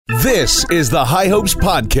This is the High Hopes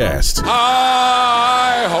Podcast.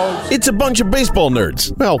 High Hopes. It's a bunch of baseball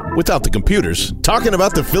nerds, well, without the computers, talking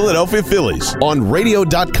about the Philadelphia Phillies on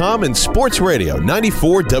radio.com and Sports Radio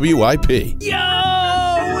 94 WIP.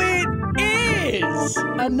 Yo, it is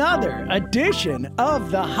another edition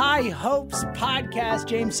of the High Hopes Podcast.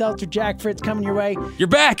 James Seltzer, Jack Fritz coming your way. You're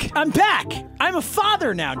back. I'm back. I'm a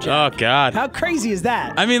father now, Jack. Oh, God. How crazy is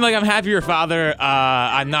that? I mean, I'm happy you're a father.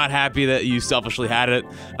 I'm not happy that you selfishly had it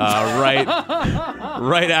right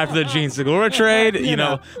after the Gene Segura trade. You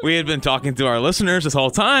know, we had been talking to our listeners this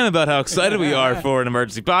whole time about how excited we are for an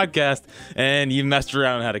emergency podcast, and you messed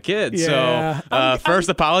around and had a kid. Yeah. So, first,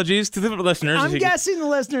 apologies to the listeners. I'm guessing the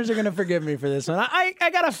listeners are going to forgive me for this one.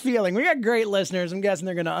 I got a feeling. We got great listeners. I'm guessing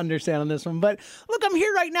they're going to understand on this one. But look, I'm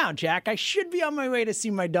here right now, Jack. I should be on my way to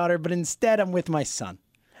see my daughter, but instead I'm with my son.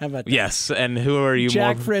 How about that? Yes, and who are you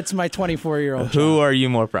Jack Fritz, my 24-year-old Who are you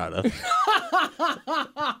more proud of?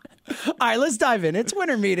 All right, let's dive in. It's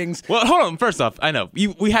winter meetings. Well, hold on. First off, I know.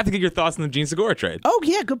 We have to get your thoughts on the Gene Segura trade. Oh,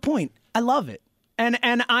 yeah, good point. I love it. And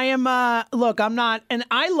I am, look, I'm not, and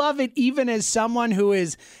I love it even as someone who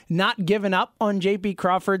is not given up on J.P.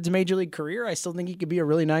 Crawford's Major League career. I still think he could be a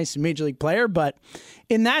really nice Major League player, but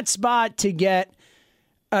in that spot to get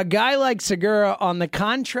a guy like Segura on the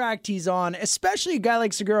contract he's on, especially a guy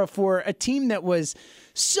like Segura for a team that was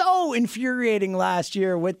so infuriating last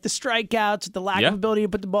year with the strikeouts, with the lack of ability to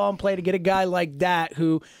put the ball in play, to get a guy like that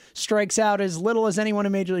who strikes out as little as anyone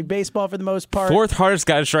in Major League Baseball for the most part. Fourth hardest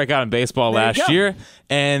guy to strike out in baseball last year,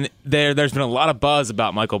 and there's been a lot of buzz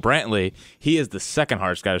about Michael Brantley. He is the second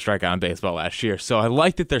hardest guy to strike out in baseball last year. So I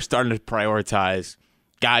like that they're starting to prioritize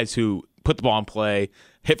guys who put the ball in play,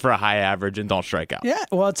 hit for a high average, and don't strike out. Yeah,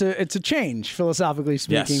 well, it's a change, philosophically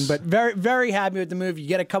speaking, Yes. but very, very happy with the move. You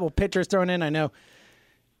get a couple pitchers thrown in. I know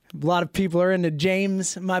a lot of people are into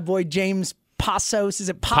James, my boy James Pazos. Is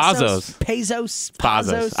it Pazos?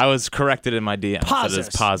 Pazos. I was corrected in my DM. Pazos. It is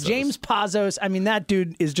Pazos. James Pazos. I mean, that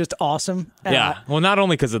dude is just awesome. Yeah. Well, not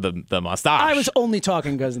only because of the mustache. I was only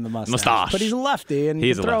talking because of the mustache. But he's a lefty and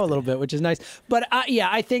he can throw a little bit, which is nice. But yeah,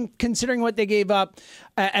 I think considering what they gave up,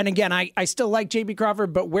 and again, I still like J.P.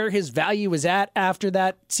 Crawford, but where his value was at after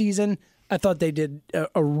that season, I thought they did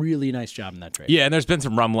a really nice job in that trade. Yeah, and there's been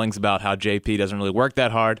some rumblings about how JP doesn't really work that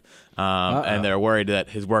hard, and they're worried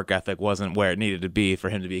that his work ethic wasn't where it needed to be for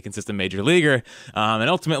him to be a consistent major leaguer. And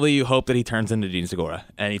ultimately, you hope that he turns into Gene Segura,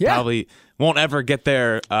 and he probably won't ever get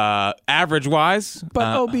there average-wise.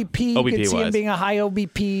 But OBP, you could see him wise. being a high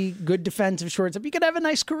OBP, good defensive shortstop. He could have a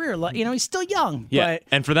nice career. You know, he's still young. Yeah, but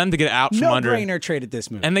and for them to get out from under... no-brainer trade at this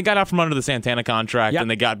move. And they got out from under the Santana contract, and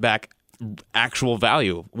they got back actual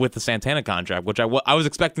value with the Santana contract, which I was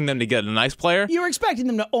expecting them to get a nice player. You were expecting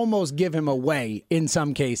them to almost give him away in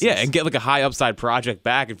some cases. Yeah, and get like a high upside project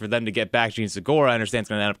back, and for them to get back Gene Segura, I understand it's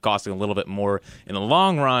going to end up costing a little bit more in the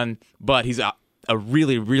long run, but he's a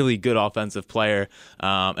really, really good offensive player.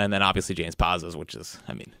 And then obviously James Pazos, which is,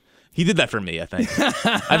 I mean, he did that for me, I think.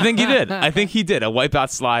 I think he did. A wipeout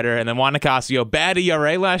slider, and then Juan Nicasio, bad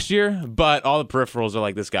ERA last year, but all the peripherals are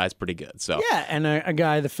like, this guy's pretty good. So yeah, and a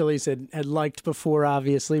guy the Phillies had liked before,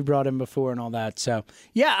 obviously, brought him before and all that. So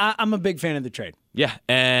yeah, I'm a big fan of the trade. Yeah,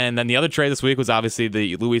 and then the other trade this week was obviously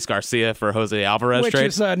the Luis Garcia for Jose Alvarez Which trade.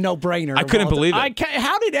 Which is a no-brainer. I couldn't believe it.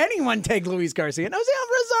 How did anyone take Luis Garcia? And Jose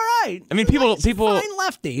Alvarez is all right. I mean, He's a fine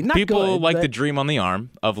lefty. Not people good, like but the dream on the arm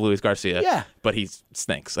of Luis Garcia. Yeah. But he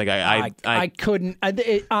stinks. Like I couldn't.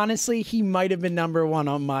 Honestly, he might have been number one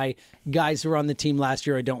on my guys who were on the team last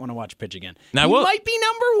year I don't want to watch pitch again. He might be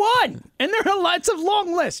number one. And there are lots of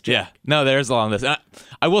long lists. Yeah. No, there's a long list.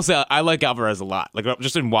 I will say I like Alvarez a lot. Like,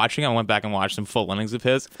 just in watching, I went back and watched some full innings of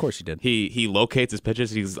his. Of course you did. He locates his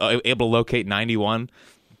pitches. He's able to locate 91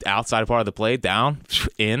 outside part of the plate, down,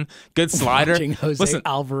 in, good slider. Watching Jose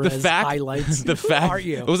Alvarez highlights. Who are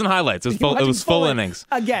you? It wasn't highlights. It was full innings.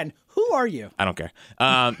 Again, who are you? I don't care.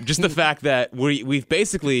 Just the fact that we've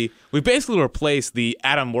basically replaced the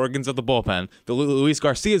Adam Morgans of the bullpen, the Luis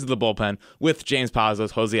Garcias of the bullpen, with James Pazos,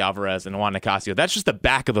 Jose Alvarez, and Juan Nicasio. That's just the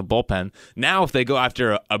back of the bullpen. Now, if they go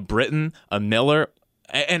after a Britton, a Miller.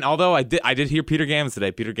 And although I did hear Peter Gammons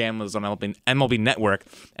today. Peter Gammons was on MLB Network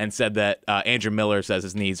and said that Andrew Miller says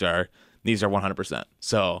his knees are 100%.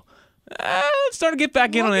 So Starting to get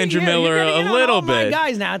back in on Andrew Miller a little bit. My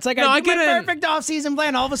guys now. It's like I do my perfect offseason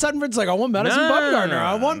plan. All of a sudden, it's like I want Madison Bumgarner.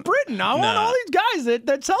 I want Britton. I want all these guys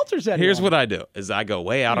that Seltzer said. Here's what I do: is I go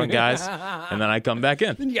way out on guys, and then I come back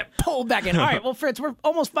in. Then you get pulled back in. All right, well, Fritz, we're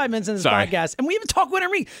almost 5 minutes into this podcast, and we even talk winter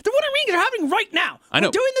meetings. The winter meetings are happening right now. I know.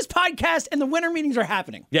 We're doing this podcast, and the winter meetings are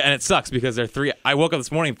happening. Yeah, and it sucks because they're 3. I woke up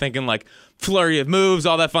this morning thinking like flurry of moves,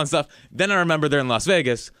 all that fun stuff. Then I remember they're in Las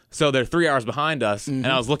Vegas. So they're 3 hours behind us, and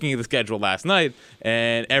I was looking at the schedule last night,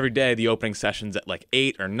 and every day the opening session's at like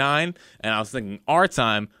 8 or 9, and I was thinking our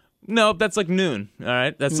time, nope, that's like noon, all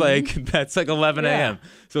right? That's like 11 a.m.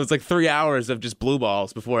 So it's like 3 hours of just blue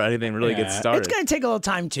balls before anything really gets started. It's going to take a little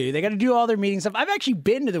time, too. They got to do all their meeting stuff. I've actually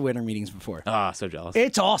been to the winter meetings before. So jealous.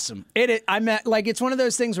 It's awesome. It's one of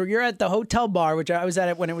those things where you're at the hotel bar, which I was at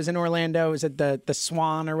it when it was in Orlando. It was at the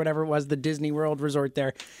Swan or whatever it was, the Disney World Resort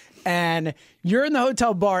there. And you're in the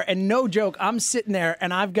hotel bar, and no joke, I'm sitting there,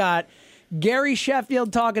 and I've got Gary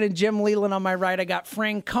Sheffield talking to Jim Leland on my right. I got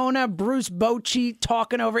Francona, Bruce Bochy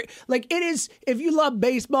talking over it. Like, it is, if you love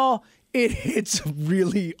baseball, it's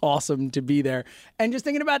really awesome to be there. And just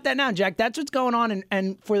thinking about that now, Jack, that's what's going on.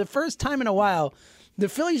 And for the first time in a while, the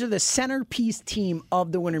Phillies are the centerpiece team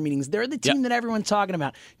of the winter meetings. They're the team that everyone's talking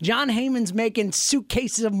about. John Heyman's making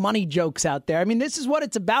suitcases of money jokes out there. I mean, this is what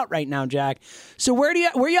it's about right now, Jack. So where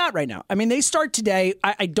are you at right now? I mean, they start today.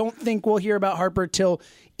 I don't think we'll hear about Harper till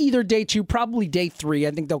either day 2, probably day 3.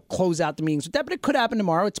 I think they'll close out the meetings with that, but it could happen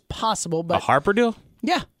tomorrow. It's possible. But a Harper deal?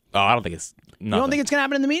 Yeah. Oh, I don't think it's nothing. You don't think it's going to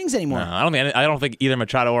happen in the meetings anymore? No, I don't think either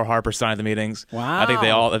Machado or Harper signed the meetings. Wow. I think they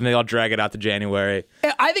all drag it out to January.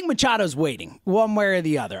 I think Machado's waiting one way or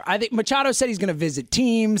the other. I think Machado said he's going to visit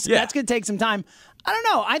teams. Yeah. That's going to take some time. I don't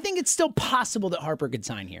know. I think it's still possible that Harper could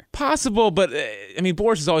sign here. Possible, but I mean,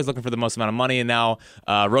 Boras is always looking for the most amount of money, and now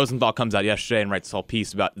Rosenthal comes out yesterday and writes this whole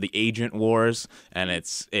piece about the agent wars, and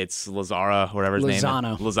it's Lozano, whatever his name is,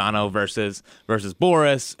 Lozano versus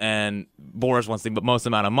Boras, and Boras wants the most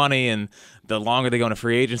amount of money, and the longer they go into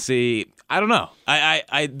free agency, I don't know.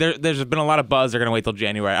 There's been a lot of buzz. They're going to wait till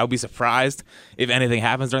January. I would be surprised if anything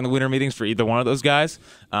happens during the winter meetings for either one of those guys,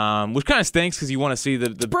 which kind of stinks because you want to see the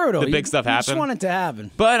big stuff happen. You just want it to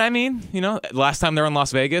happen. But, I mean, last time they were in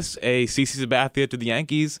Las Vegas, a CC Sabathia to the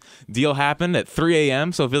Yankees deal happened at 3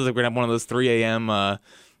 a.m., so it feels like we're going to have one of those 3 a.m.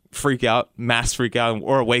 mass freak out,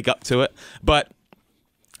 or wake up to it. But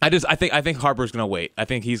I think Harper's going to wait. I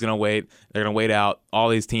think he's going to wait. They're going to wait out all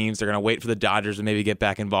these teams. They're going to wait for the Dodgers to maybe get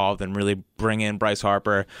back involved and really bring in Bryce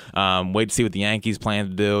Harper. Wait to see what the Yankees plan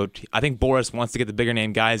to do. I think Boras wants to get the bigger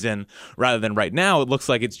name guys in rather than right now. It looks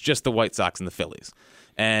like it's just the White Sox and the Phillies.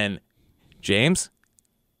 And James,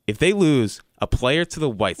 if they lose a player to the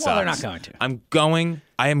White Sox, they're not going to.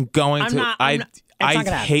 I am going to. I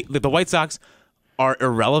hate that the White Sox are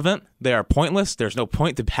irrelevant. They are pointless. There's no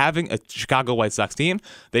point to having a Chicago White Sox team.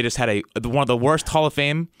 They just had one of the worst Hall of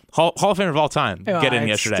Famer of all time get in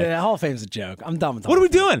yesterday. Hall of Fame's a joke. I'm done with. What are we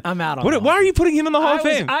doing? I'm out on. Why are you putting him in the Hall of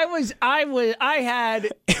Fame? I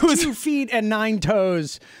had 2 feet and 9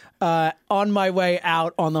 toes on my way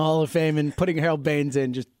out on the Hall of Fame, and putting Harold Baines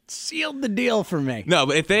in just sealed the deal for me. No,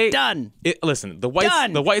 but if they done, listen, the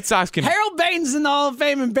White Sox can. Harold Baines is in the Hall of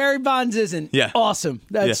Fame and Barry Bonds isn't. Yeah, awesome.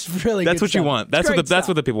 That's really that's good what stuff. you want. That's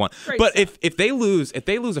what the people want. Great but stuff. if they lose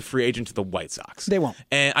a free agent to the White Sox, they won't.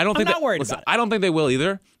 And I'm not worried about it. I don't think they will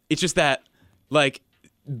either. It's just that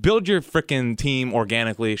build your freaking team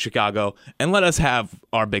organically, Chicago, and let us have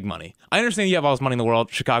our big money. I understand you have all this money in the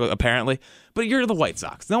world, Chicago, apparently, but you're the White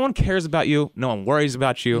Sox. No one cares about you. No one worries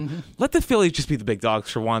about you. Mm-hmm. Let the Phillies just be the big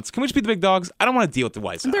dogs for once. Can we just be the big dogs? I don't want to deal with the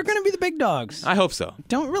White Sox. They're going to be the big dogs. I hope so.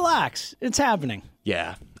 Don't relax. It's happening.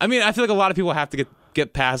 Yeah. I mean, I feel like a lot of people have to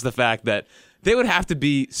get past the fact that they would have to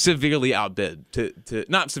be severely outbid to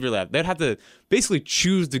not severely outbid. They'd have to basically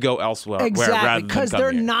choose to go elsewhere. Exactly, because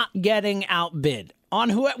they're not getting outbid. On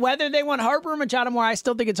whether they want Harper or Machado more, I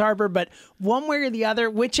still think it's Harper, but one way or the other,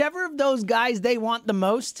 whichever of those guys they want the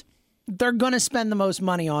most, they're going to spend the most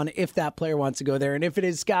money on if that player wants to go there. And if it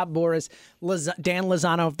is Scott Boras, Dan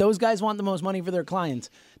Lozano, if those guys want the most money for their clients,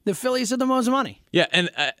 the Phillies are the most money. Yeah, and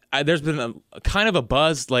there's been a kind of a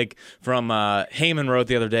buzz from Heyman wrote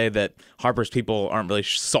the other day that Harper's people aren't really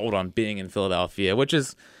sold on being in Philadelphia, which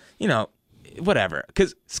is, whatever.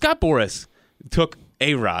 Because Scott Boras took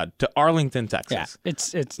A-Rod to Arlington, Texas. Yeah,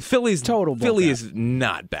 it's Philly's total bullcrap. Philly is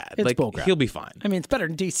not bad. It's bullcrap. He'll be fine. I mean, it's better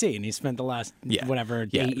than D.C., and he spent the last 8 years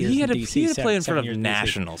he had in D.C. He had to play in front of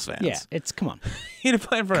Nationals fans. Yeah, come on. He had to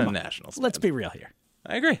play in front of Nationals fans. Let's be real here.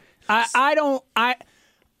 I agree.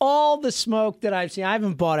 all the smoke that I've seen, I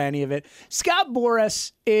haven't bought any of it. Scott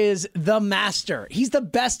Boras is the master. He's the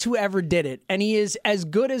best who ever did it, and he is as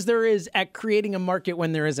good as there is at creating a market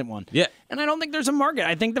when there isn't one. Yeah. And I don't think there's a market.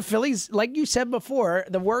 I think the Phillies, like you said before,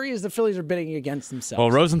 the worry is the Phillies are bidding against themselves. Well,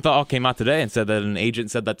 Rosenthal came out today and said that an agent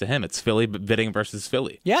said that to him. It's Philly bidding versus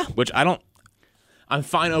Philly. Yeah. Which I'm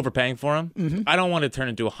fine overpaying for him. Mm-hmm. I don't want to turn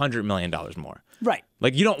into $100 million more. Right.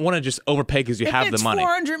 Like, you don't want to just overpay because you have the money. If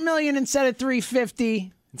it's $400 million instead of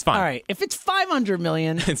 $350, it's fine. All right. If it's $500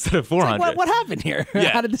 million instead of $400, like, what happened here? Yeah,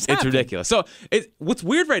 How did this happen? It's ridiculous. So, what's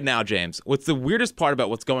weird right now, James? What's the weirdest part about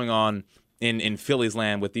what's going on in Phillies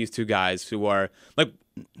land with these two guys who are like,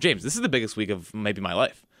 James? This is the biggest week of maybe my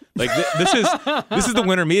life. Like this is the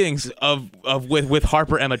winter meetings with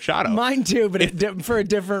Harper and Machado. Mine too, but for a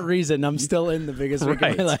different reason. I'm still in the biggest week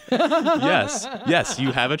of my life. Yes.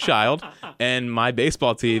 You have a child, and my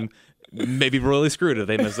baseball team may be really screwed if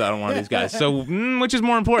they miss out on one of these guys. So, which is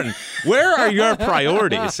more important? Where are your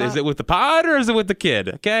priorities? Is it with the pod or is it with the kid?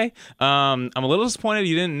 Okay. I'm a little disappointed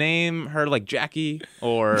you didn't name her like Jackie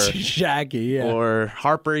or Jackie, or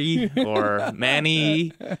Harpery or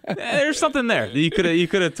Manny. There's something there. You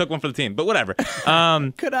could have took one for the team, but whatever.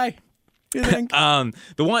 Could I? You think?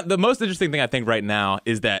 The most interesting thing I think right now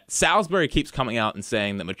is that Salisbury keeps coming out and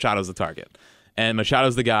saying that Machado's the target. And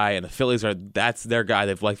Machado's the guy, and the Phillies that's their guy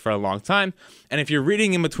they've liked for a long time. And if you're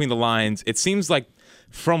reading in between the lines, it seems like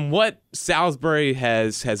from what Salisbury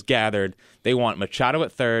has gathered, they want Machado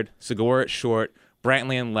at third, Segura at short,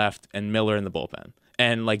 Brantley in left, and Miller in the bullpen.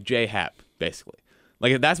 And like Jay Happ, basically.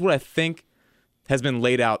 Like that's what I think has been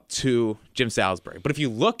laid out to Jim Salisbury. But if you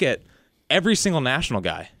look at every single national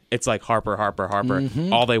guy, it's like Harper.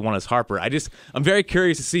 Mm-hmm. All they want is Harper. I'm very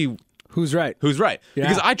curious to see Who's right? Yeah.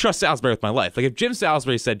 Because I trust Salisbury with my life. Like if Jim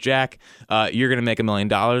Salisbury said, Jack, you're going to make $1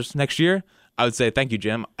 million next year, I would say, thank you,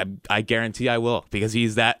 Jim. I guarantee I will because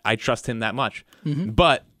I trust him that much. Mm-hmm.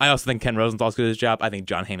 But I also think Ken Rosenthal's good at his job. I think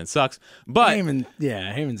John Heyman sucks. But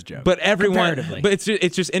Heyman's a joke. But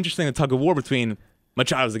it's just interesting the tug of war between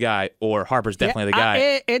Machado's the guy or Harper's definitely the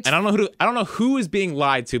guy. And I don't know who is being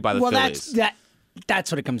lied to by the Phillies.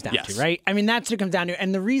 That's what it comes down to, right? I mean, that's what it comes down to.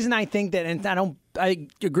 And the reason I think that, and I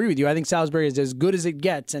agree with you. I think Salisbury is as good as it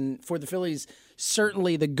gets, and for the Phillies,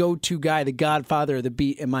 certainly the go-to guy, the godfather of the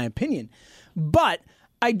beat, in my opinion. But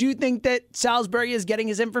I do think that Salisbury is getting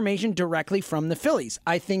his information directly from the Phillies.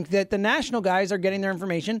 I think that the national guys are getting their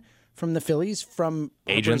information from the Phillies, from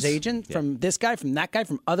Harper's agent, from this guy, from that guy,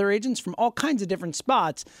 from other agents, from all kinds of different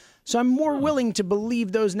spots. So I'm more willing to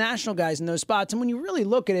believe those national guys in those spots. And when you really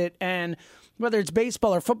look at it, and whether it's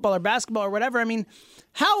baseball or football or basketball or whatever, I mean,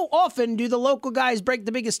 how often do the local guys break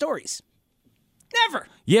the biggest stories? Never.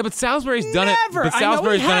 Yeah, but Salisbury's done it. But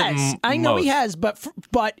Salisbury's done it. I know he has, but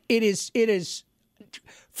it is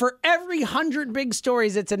for every 100 big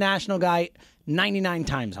stories, it's a national guy 99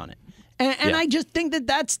 times on it, and I just think that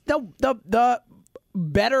that's the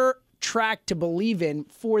better track to believe in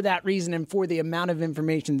for that reason and for the amount of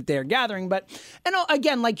information that they're gathering. But and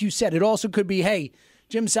again, like you said, it also could be, hey,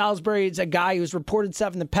 Jim Salisbury is a guy who's reported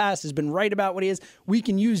stuff in the past, has been right about what he is. We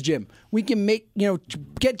can use Jim. We can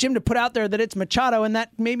get Jim to put out there that it's Machado, and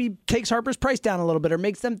that maybe takes Harper's price down a little bit or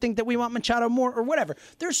makes them think that we want Machado more or whatever.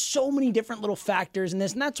 There's so many different little factors in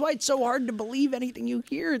this, and that's why it's so hard to believe anything you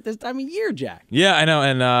hear at this time of year, Jack. Yeah, I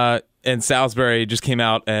know, and Salisbury just came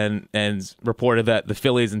out and reported that the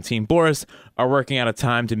Phillies and Team Boras are working out a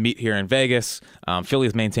time to meet here in Vegas.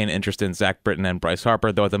 Phillies maintain interest in Zach Britton and Bryce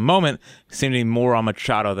Harper, though at the moment seem to be more on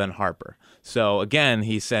Machado than Harper. So again,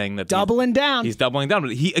 he's saying that doubling down. He's doubling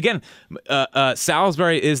down. But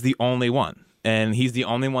Salisbury is the only one, and he's the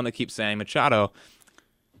only one that keeps saying Machado.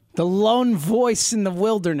 The lone voice in the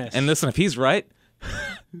wilderness. And listen, if he's right,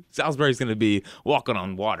 Salisbury's going to be walking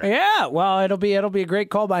on water. Yeah, well, it'll be a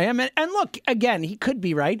great call by him. And look, again, he could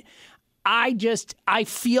be right. I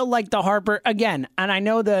feel like the Harper, again, and I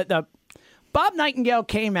know the Bob Nightingale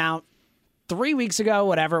came out 3 weeks ago,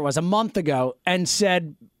 whatever it was, a month ago, and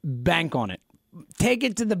said, bank on it. Take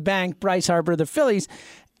it to the bank, Bryce Harper, the Phillies.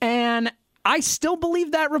 And I still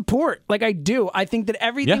believe that report. Like I do. I think that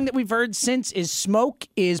everything that we've heard since is smoke,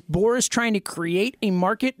 is Boras trying to create a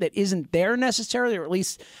market that isn't there necessarily, or at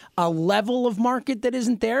least a level of market that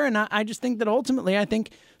isn't there. And I just think that ultimately, I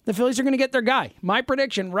think the Phillies are going to get their guy. My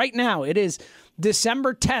prediction right now, it is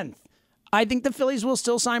December 10th. I think the Phillies will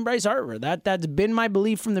still sign Bryce Harper. That's been my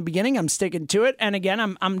belief from the beginning. I'm sticking to it. And again,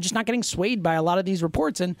 I'm just not getting swayed by a lot of these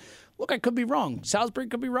reports. And look, I could be wrong. Salisbury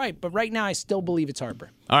could be right. But right now, I still believe it's Harper.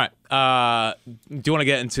 All right. Do you want to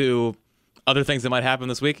get into other things that might happen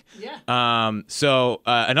this week? Yeah. So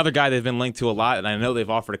another guy they've been linked to a lot, and I know they've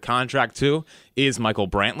offered a contract to, is Michael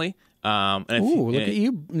Brantley. Look at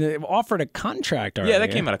you. They offered a contract already. Yeah,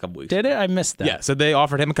 that came out a couple weeks ago. Did it? I missed that. Yeah, so they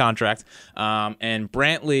offered him a contract. And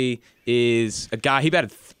Brantley is a guy, he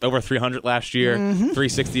batted over 300 last year,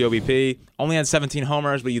 360 OBP, only had 17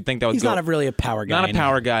 homers, but you'd think that would He's not really a power guy. Not a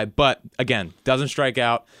power guy, but again, doesn't strike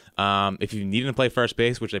out. If you need him to play first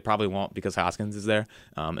base, which they probably won't because Hoskins is there,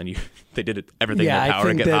 and they did everything in their power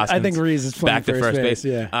to get Hoskins I think Reese is playing back to first base.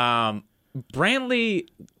 Yeah. Brantley,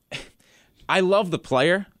 I love the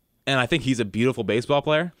player, and I think he's a beautiful baseball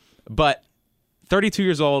player, but 32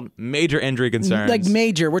 years old, major injury concerns. Like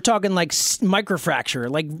major. We're talking like microfracture,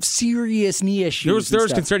 like serious knee issues. There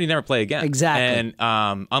was concern he'd never play again. Exactly.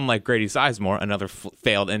 And unlike Grady Sizemore, another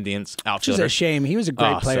failed Indians outfielder. Which is a shame. He was a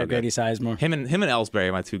great player, so Grady Sizemore. Him and Ellsbury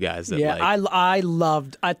are my two guys. That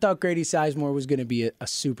I thought Grady Sizemore was going to be a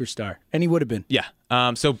superstar, and he would have been. Yeah.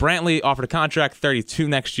 So Brantley offered a contract, 32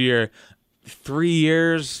 next year, 3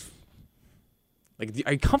 years. Like,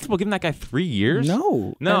 are you comfortable giving that guy 3 years?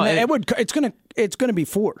 No. It's gonna be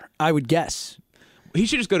 4, I would guess. He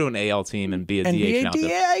should just go to an AL team and be a DH.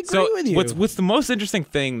 Yeah, I agree with you. What's the most interesting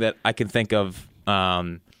thing that I can think of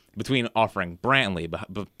between offering Brantley,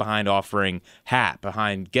 behind offering Happ,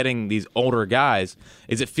 behind getting these older guys,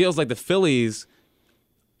 is it feels like the Phillies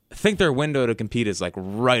think their window to compete is like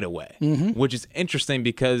right away, which is interesting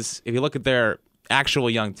because if you look at their actual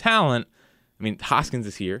young talent, I mean, Hoskins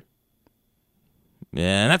is here.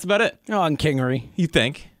 Yeah, and that's about it. Oh, and Kingery. You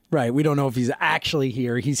think. Right. We don't know if he's actually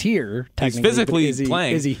here. He's here, He's technically. physically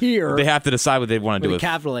playing. Is he here? They have to decide what they want to do with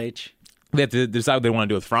capital H. They have to decide what they want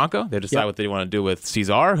to do with Franco. They have to decide what they want to do with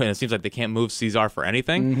Cesar, and it seems like they can't move Cesar for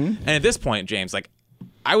anything. And at this point, James, like,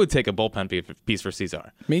 I would take a bullpen piece for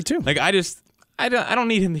Cesar. Me too. Like, I don't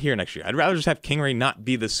need him here next year. I'd rather just have Kingery not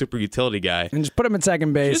be the super utility guy. And just put him at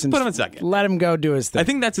second base. Just put him at second. Let him go do his thing. I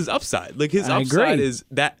think that's his upside. Like, his upside is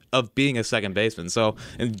that of being a second baseman. So,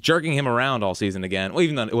 and jerking him around all season again. Well,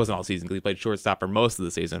 even though it wasn't all season because he played shortstop for most of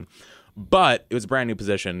the season. But it was a brand new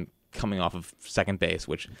position coming off of second base,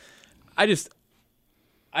 which I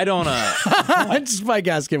don't. Spike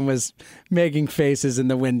Gaskin was making faces in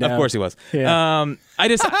the window. Of course he was. Yeah.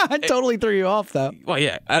 I totally threw you off though. Well,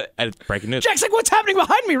 yeah. I breaking news. Jack's like, what's happening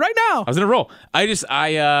behind me right now? I was in a roll.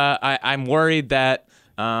 I'm worried that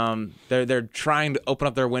they're trying to open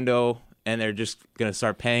up their window and they're just gonna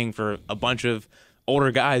start paying for a bunch of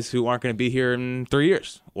older guys who aren't going to be here in 3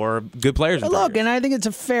 years or good players. Look, and I think it's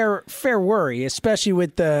a fair worry, especially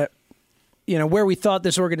with the. Where we thought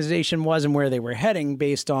this organization was and where they were heading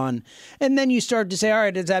based on. And then you start to say, all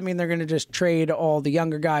right, does that mean they're going to just trade all the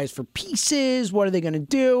younger guys for pieces? What are they going to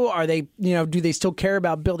do? Are they, do they still care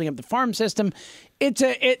about building up the farm system?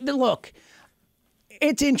 Look,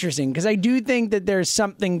 it's interesting because I do think that there's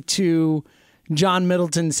something to John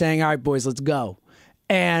Middleton saying, all right, boys, let's go.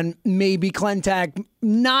 And maybe Klentak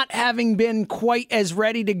not having been quite as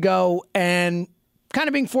ready to go and kind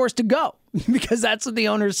of being forced to go. Because that's what the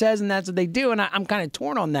owner says and that's what they do. And I'm kind of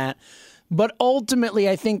torn on that. But ultimately,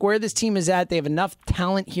 I think where this team is at, they have enough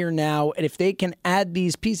talent here now. And if they can add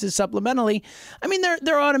these pieces supplementally, I mean,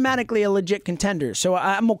 they're automatically a legit contender. So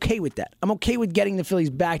I'm okay with that. I'm okay with getting the Phillies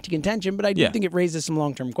back to contention. But I do think it raises some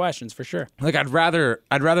long-term questions for sure. Like, I'd rather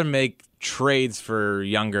make trades for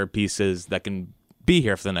younger pieces that can be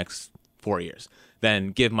here for the next 4 years. Then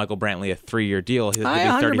give Michael Brantley a 3-year deal. He'll I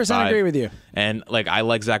 100% agree with you. And like I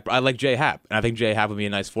like Jay Happ, and I think Jay Happ would be a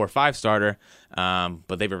nice 4-5 starter.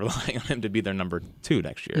 But they've been relying on him to be their number 2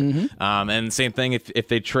 next year. And same thing if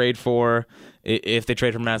they trade for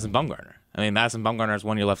Madison Bumgarner. I mean, Madison Bumgarner has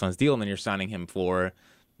 1 year left on his deal, and then you're signing him for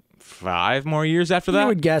 5 more years after that. I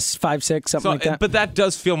would guess 5, 6, something like that. But that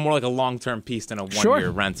does feel more like a long-term piece than a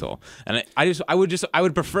 1-year rental. And I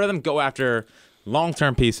would prefer them go after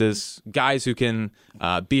long-term pieces, guys who can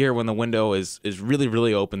be here when the window is really,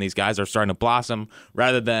 really open. These guys are starting to blossom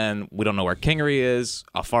rather than we don't know where Kingery is.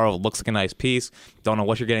 Alfaro looks like a nice piece. Don't know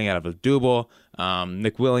what you're getting out of Odubel,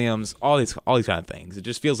 Nick Williams, all these kind of things. It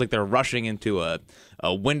just feels like they're rushing into a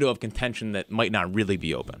window of contention that might not really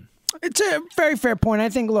be open. It's a very fair point. I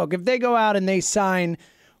think, look, if they go out and they sign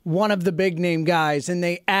one of the big name guys and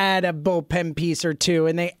they add a bullpen piece or two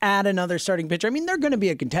and they add another starting pitcher, I mean, they're going to be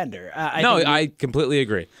a contender. I completely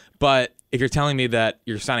agree. But if you're telling me that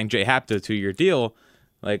you're signing Jay Happ to a 2-year deal,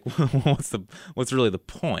 like, what's really the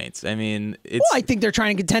point? I mean, I think they're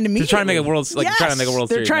trying to contend immediately. They're trying to make a World Series.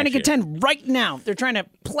 They're trying to contend right now. They're trying to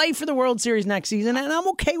play for the World Series next season, and I'm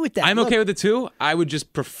okay with that. I'm okay with it too. I would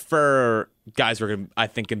just prefer guys who are I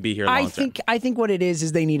think can be here long term. I think what it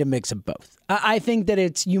is they need a mix of both. I think that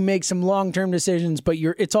it's you make some long-term decisions, but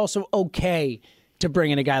it's also okay to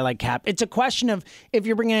bring in a guy like Happ. It's a question of if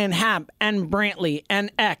you're bringing in Happ and Brantley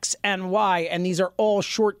and X and Y, and these are all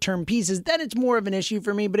short-term pieces, then it's more of an issue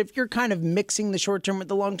for me. But if you're kind of mixing the short-term with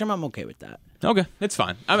the long-term, I'm okay with that. Okay, it's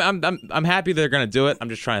fine. I'm happy they're going to do it. I'm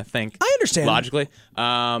just trying to think. I understand logically.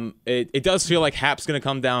 It does feel like Happ's going to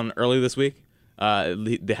come down early this week.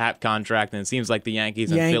 The Happ contract, and it seems like the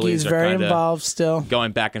Yankees and Phillies are very involved still,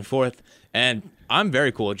 going back and forth. And I'm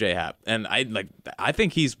very cool with J Happ, and I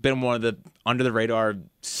think he's been one of the under the radar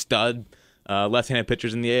stud left-handed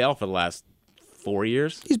pitchers in the AL for the last 4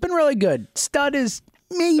 years. He's been really good. Stud is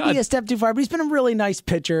maybe a step too far, but he's been a really nice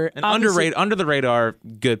pitcher. An under the radar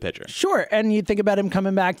good pitcher. Sure, and you think about him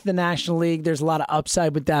coming back to the National League. There's a lot of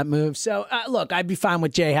upside with that move. So look, I'd be fine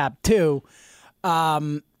with J Happ too.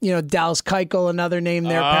 Dallas Keuchel, another name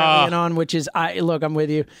they're apparently in on, which is, I'm with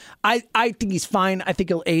you. I think he's fine. I think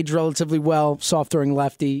he'll age relatively well, soft-throwing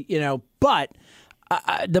lefty, but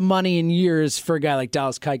the money in years for a guy like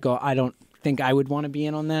Dallas Keuchel, I don't think I would want to be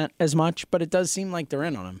in on that as much, but it does seem like they're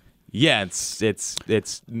in on him. Yeah,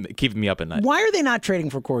 it's keeping me up at night. Why are they not trading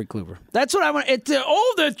for Corey Kluber? That's what I want.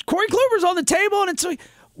 The Corey Kluber's on the table, and it's like,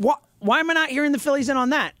 why am I not hearing the Phillies in on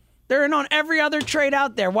that? They're in on every other trade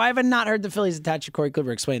out there. Why have I not heard the Phillies attach to Corey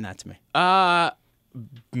Kluber? Explain that to me.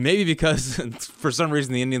 Maybe because for some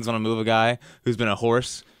reason the Indians want to move a guy who's been a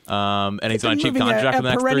horse, and he's on a cheap contract for the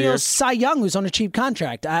next 3 years. Perennial Cy Young who's on a cheap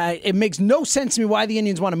contract. It makes no sense to me why the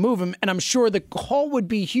Indians want to move him, and I'm sure the haul would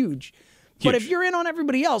be huge. But if you're in on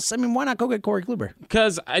everybody else, why not go get Corey Kluber?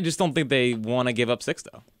 Because I just don't think they want to give up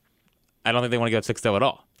Sixto. I don't think they want to give up Sixto at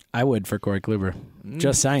all. I would for Corey Kluber.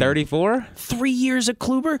 Just saying. 34? 3 years of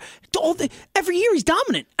Kluber. Every year he's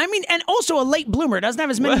dominant. And also a late bloomer. Doesn't have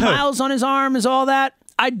as many miles on his arm as all that.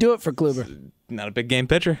 I'd do it for Kluber. Not a big game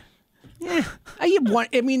pitcher. Yeah.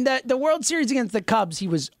 The World Series against the Cubs, he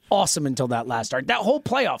was awesome until that last start. That whole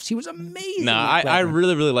playoffs, he was amazing. No, I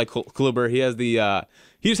really, really like Kluber. He has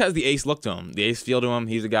he just has the ace look to him, the ace feel to him.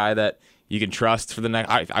 He's a guy that you can trust for the next.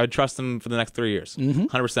 I would trust him for the next 3 years,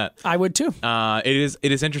 100%. I would too. It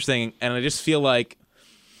is interesting, and I just feel like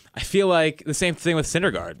the same thing with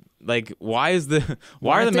Syndergaard. Like, why are the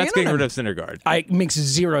Mets getting rid of Syndergaard? It makes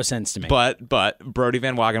zero sense to me. But Brody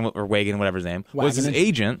Van Wagen or Wagen, whatever his name, was his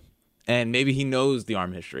agent, and maybe he knows the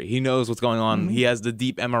arm history. He knows what's going on. He has the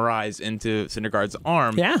deep MRIs into Syndergaard's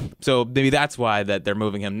arm. Yeah. So maybe that's why that they're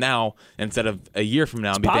moving him now instead of a year from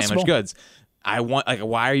now and be damaged goods.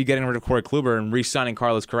 Why are you getting rid of Corey Kluber and re-signing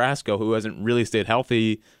Carlos Carrasco, who hasn't really stayed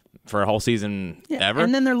healthy for a whole season ever?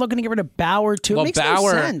 And then they're looking to get rid of Bauer too. It makes no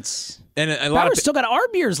sense. And Bauer's still got our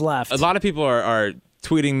beers left. A lot of people are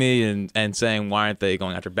tweeting me and saying, why aren't they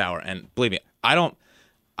going after Bauer? And believe me, I don't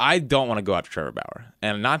want to go after Trevor Bauer.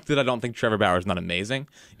 And not that I don't think Trevor Bauer is not amazing.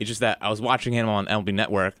 It's just that I was watching him on MLB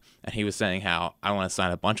Network, and he was saying how I want to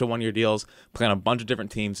sign a bunch of one-year deals, play on a bunch of different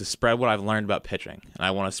teams to spread what I've learned about pitching. And I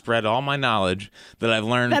want to spread all my knowledge that I've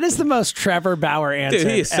learned. That is the most Trevor Bauer answer. Dude,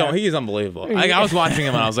 he is unbelievable. I was watching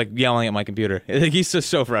him, and I was yelling at my computer. He's just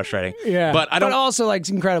so frustrating. Yeah. But also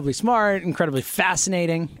incredibly smart, incredibly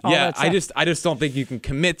fascinating. I just don't think you can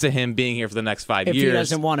commit to him being here for the next 5 years. If he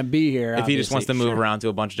doesn't want to be here. If he just wants to move around to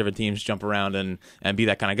a bunch of different teams, jump around and be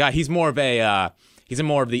that kind of guy. He's more of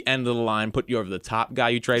the end of the line, put you over the top guy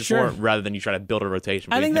you trade for, rather than you try to build a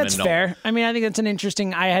rotation. I think that's fair. I think that's an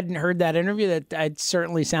interesting. I hadn't heard that interview. That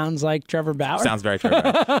certainly sounds like Trevor Bauer. Sounds very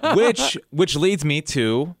Trevor Bauer. which leads me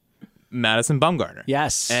to Madison Bumgarner.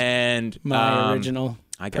 Yes, and my original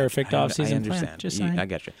perfect offseason I understand. Plan. I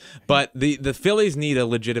get you. But the Phillies need a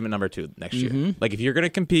legitimate number 2 next year. Like, if you're going to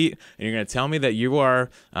compete and you're going to tell me that you are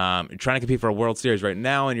trying to compete for a World Series right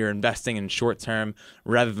now and you're investing in short term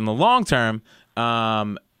rather than the long term.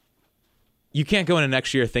 You can't go into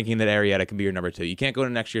next year thinking that Arrieta can be your number 2. You can't go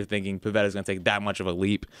into next year thinking Pavetta's going to take that much of a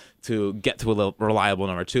leap to get to a reliable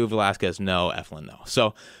number 2. Velasquez, no. Eflin, no.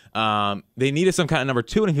 So they needed some kind of number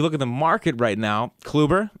 2. And if you look at the market right now,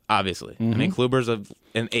 Kluber, obviously. Kluber's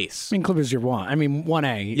an ace. Kluber's your 1.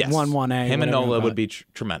 1A. Yes. 1A. Him and Nola would be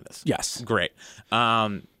tremendous. Yes. Great.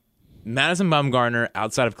 Madison Bumgarner,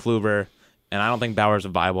 outside of Kluber, and I don't think Bauer's a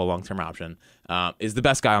viable long-term option, is the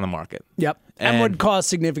best guy on the market. Yep. And would cost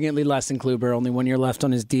significantly less than Kluber, only 1 year left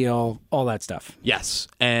on his deal, all that stuff. Yes.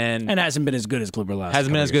 And hasn't been as good as Kluber last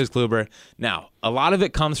Hasn't been as good as Kluber. Now, a lot of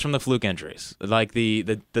it comes from the fluke injuries. Like the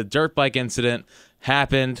dirt bike incident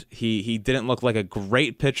happened. He didn't look like a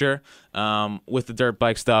great pitcher with the dirt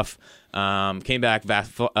bike stuff. Came back,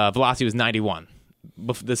 velocity was 91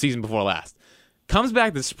 the season before last. Comes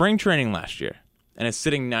back to spring training last year, and is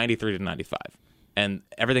sitting 93 to 95. And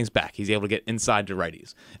everything's back. He's able to get inside to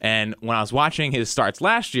righties. And when I was watching his starts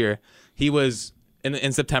last year, he was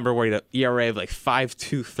in September where he had an ERA of like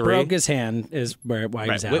 5.23. Broke his hand is why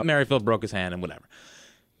he was out. Whit Merrifield broke his hand and whatever.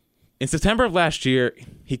 In September of last year,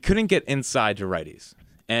 he couldn't get inside to righties.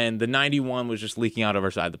 And the 91 was just leaking out over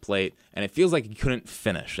side the plate. And it feels like he couldn't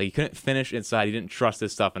finish. Like he couldn't finish inside. He didn't trust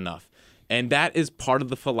his stuff enough. And that is part of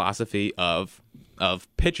the philosophy of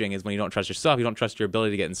pitching is when you don't trust yourself, you don't trust your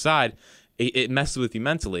ability to get inside. It messes with you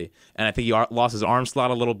mentally. And I think he lost his arm slot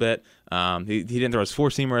a little bit. He didn't throw his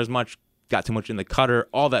four-seamer as much, got too much in the cutter,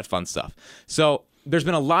 all that fun stuff. So there's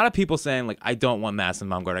been a lot of people saying, like, I don't want Madison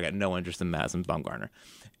Bumgarner. I got no interest in Madison Bumgarner.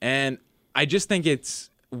 And I just think I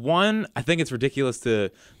think it's ridiculous to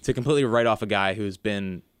completely write off a guy who's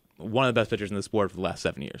been one of the best pitchers in the sport for the last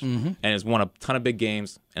 7 years and has won a ton of big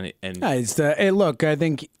games. Hey, look, I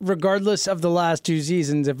think regardless of the last 2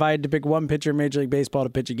 seasons, if I had to pick one pitcher in Major League Baseball to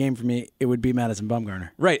pitch a game for me, it would be Madison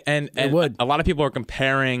Bumgarner. Right, and would. A lot of people are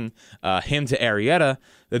comparing him to Arrieta.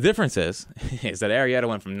 The difference is that Arrieta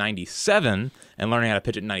went from 97 and learning how to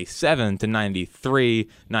pitch at 97 to 93,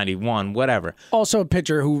 91, whatever. Also a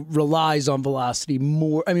pitcher who relies on velocity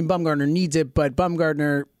more. I mean, Bumgarner needs it, but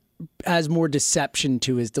Bumgarner has more deception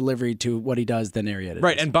to his delivery to what he does than Arrieta does.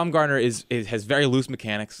 Right, and Bumgarner has very loose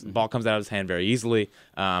mechanics. The ball comes out of his hand very easily,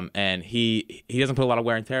 and he doesn't put a lot of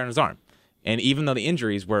wear and tear on his arm. And even though the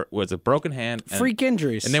injuries was a broken hand, freak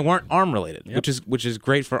injuries, and they weren't arm related, which is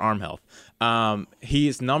great for arm health.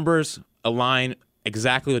 His numbers align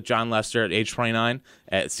exactly with John Lester at age 29,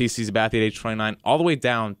 at CC Sabathia at age 29, all the way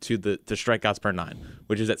down to the strikeouts per 9,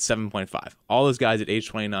 which is at 7.5. All those guys at age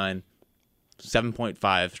 29. 7.5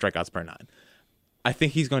 strikeouts per 9. I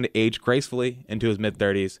think he's going to age gracefully into his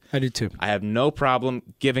mid-30s. I do too. I have no problem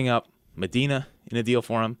giving up Medina in a deal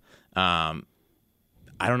for him.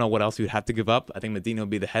 I don't know what else you would have to give up. I think Medina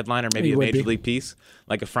would be the headliner, maybe a major league piece,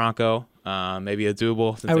 like a Franco, maybe a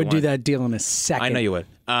Doable. I would do that deal in a second. I know you would.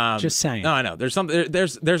 Just saying. No, I know. There's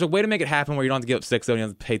a way to make it happen where you don't have to give up 6, though, you don't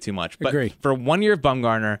have to pay too much. But Agree. For 1 year of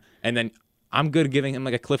Bumgarner, and then I'm good giving him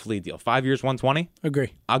like a Cliff Lee deal. 5 years, 120.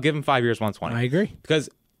 Agree. I'll give him 5 years, 120. I agree. Because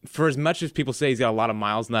for as much as people say he's got a lot of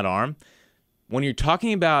miles in that arm, when you're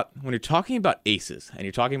talking about aces and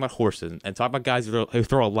you're talking about horses and talk about guys who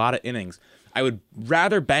throw a lot of innings, I would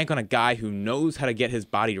rather bank on a guy who knows how to get his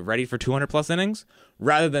body ready for 200 plus innings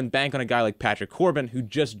rather than bank on a guy like Patrick Corbin who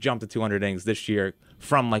just jumped to 200 innings this year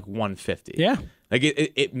from like 150. Yeah. Like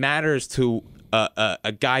it matters to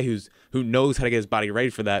a guy who knows how to get his body ready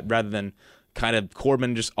for that rather than kind of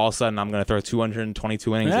Corbin just all of a sudden I'm going to throw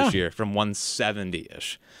 222 innings this year from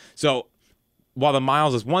 170-ish. So while the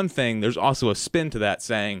miles is one thing, there's also a spin to that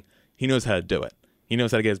saying he knows how to do it. He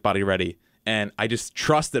knows how to get his body ready. And I just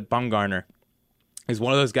trust that Bumgarner is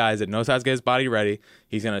one of those guys that knows how to get his body ready.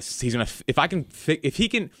 He's gonna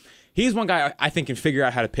he's one guy I think can figure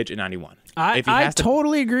out how to pitch at 91. I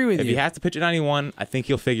totally agree with you. If he has to pitch at 91, I think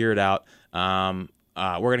he'll figure it out. We're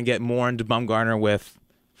gonna get more into Bumgarner with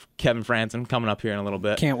Kevin Franzen coming up here in a little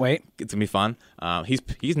bit. Can't wait. It's gonna be fun.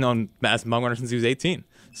 He's known Madison Bumgarner since he was 18.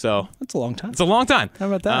 So that's a long time. It's a long time. How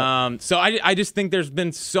about that? So I just think there's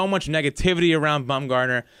been so much negativity around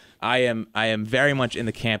Bumgarner. I am very much in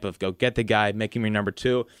the camp of go get the guy, make him your number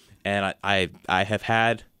 2. And I have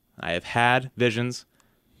had visions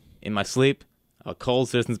in my sleep of cold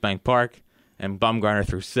Citizens Bank Park and Bumgarner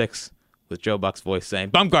through 6 with Joe Buck's voice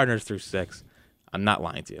saying Bumgarner's through 6. I'm not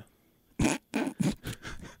lying to you.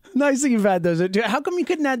 Nice that you've had those. How come you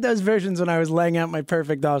couldn't add those versions when I was laying out my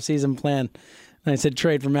perfect offseason plan? And I said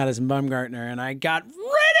trade for Madison Bumgarner, and I got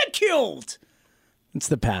ridiculed. It's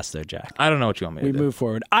the past, though, Jack. I don't know what you want me to do. We move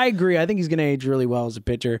forward. I agree. I think he's going to age really well as a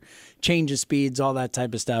pitcher, change his speeds, all that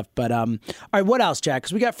type of stuff. But all right, what else, Jack?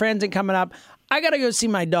 Because we got Franzen coming up. I got to go see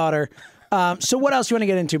my daughter. So what else do you want to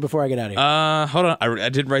get into before I get out of here? Hold on. I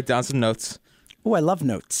did write down some notes. Oh, I love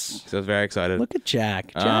notes. So I was very excited. Look at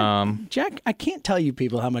Jack. Jack, I can't tell you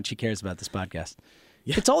people how much he cares about this podcast.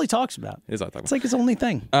 Yeah. It's all he talks about. It is all I talk about. It's like his only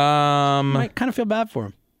thing. I kind of feel bad for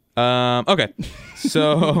him. Okay.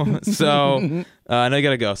 So I know you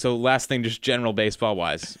gotta go. So last thing, just general baseball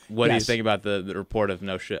wise, what do you think about the report of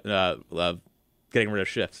getting rid of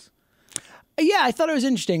shifts? Yeah, I thought it was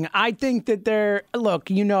interesting. I think that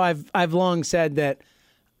I've long said that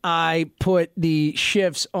I put the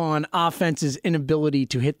shifts on offense's inability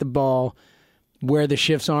to hit the ball where the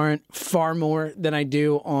shifts aren't far more than I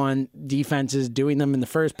do on defenses doing them in the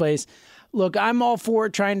first place. Look, I'm all for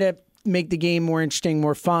trying to make the game more interesting,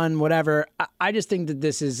 more fun, whatever. I just think that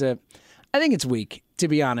this is I think it's weak, to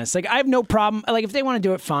be honest. Like, I have no problem. Like, if they want to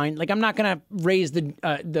do it, fine. Like, I'm not going to raise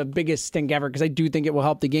the biggest stink ever because I do think it will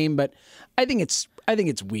help the game, but I think it's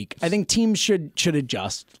weak. I think teams should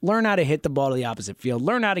adjust. Learn how to hit the ball to the opposite field.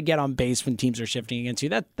 Learn how to get on base when teams are shifting against you.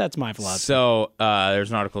 That's my philosophy. So there's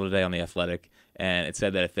an article today on The Athletic, and it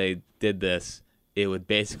said that if they did this, it would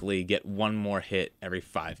basically get one more hit every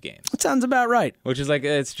 5 games. That sounds about right. Which is like,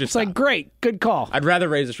 it's like, great. Good call. I'd rather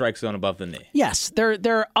raise the strike zone above the knee. Yes, there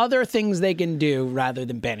are other things they can do rather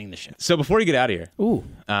than banning the shit. So before you get out of here,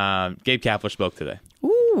 Gabe Kapler spoke today.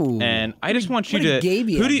 Ooh. And I just want you what did to... Gabe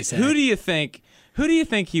who say? do you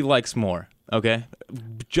think he likes more, okay?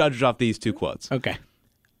 Judged off these 2 quotes. Okay.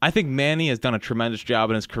 I think Manny has done a tremendous job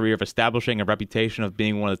in his career of establishing a reputation of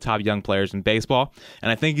being one of the top young players in baseball, and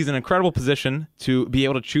I think he's in an incredible position to be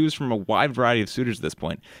able to choose from a wide variety of suitors at this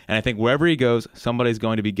point. And I think wherever he goes, somebody's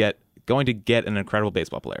going to get an incredible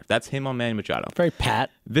baseball player. That's him on Manny Machado. Very pat.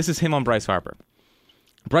 This is him on Bryce Harper.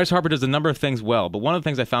 Bryce Harper does a number of things well, but one of the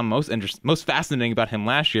things I found most fascinating about him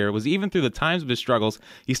last year was even through the times of his struggles,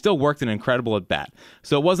 he still worked an incredible at-bat.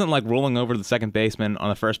 So it wasn't like rolling over to the second baseman on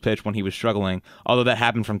the first pitch when he was struggling, although that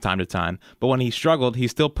happened from time to time. But when he struggled, he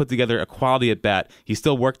still put together a quality at-bat. He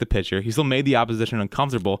still worked the pitcher. He still made the opposition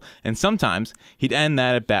uncomfortable, and sometimes he'd end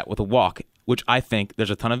that at-bat with a walk, which I think there's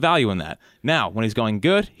a ton of value in that. Now, when he's going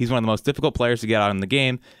good, he's one of the most difficult players to get out in the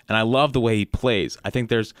game, and I love the way he plays. I think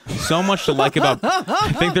there's so much to like about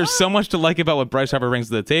what Bryce Harper brings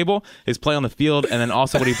to the table, his play on the field, and then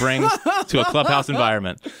also what he brings to a clubhouse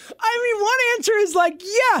environment. I mean, one answer is like,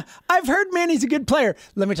 yeah, I've heard Manny's a good player.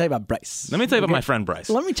 Let me tell you about Bryce. Let me tell you about my friend Bryce.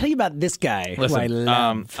 Let me tell you about this guy who I Listen,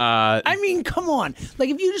 love. I mean, come on. Like,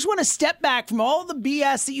 if you just want to step back from all the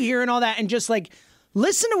BS that you hear and all that and just like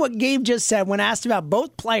listen to what Gabe just said when asked about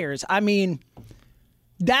both players. I mean,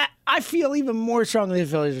 that I feel even more strongly the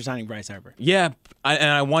Phillies are signing Bryce Harper. Yeah, and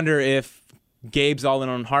I wonder if Gabe's all in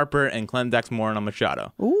on Harper and Clendek's more in on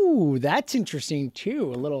Machado. Ooh, that's interesting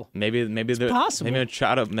too. A little maybe they're possible. Maybe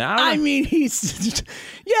Machado. I mean, he's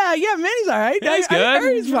yeah, Manny's all right. Yeah, he's good. I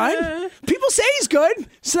heard he's fine. Yeah. People say he's good,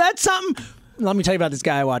 so that's something. Let me tell you about this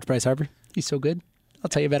guy I watched, Bryce Harper. He's so good. I'll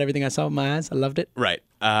tell you about everything I saw with my eyes. I loved it. Right.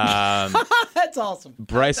 That's awesome.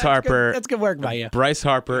 Bryce Harper. That's good work by you. Bryce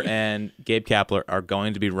Harper and Gabe Kapler are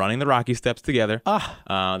going to be running the Rocky Steps together.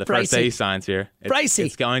 The first day he signs here.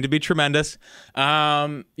 It's going to be tremendous.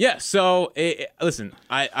 So listen,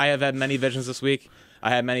 I have had many visions this week. I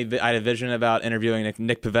had a vision about interviewing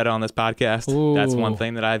Nick Pivetta on this podcast. Ooh. That's one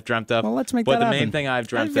thing that I've dreamt of. Well, let's make that happen. But the main thing I've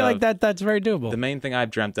dreamt of... I feel like that's very doable. The main thing I've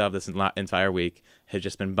dreamt of this entire week has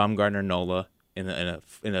just been Bumgarner Nola in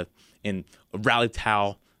a rally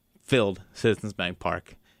towel filled Citizens Bank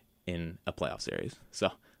Park in a playoff series. So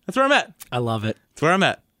that's where I'm at. I love it. That's where I'm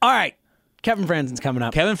at. All right. Kevin Franzen's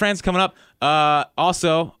coming up.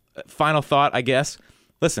 Also, final thought, I guess.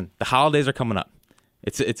 Listen, the holidays are coming up.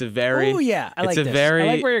 It's a very... Oh, yeah. I like this. I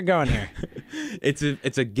like where you're going here. It's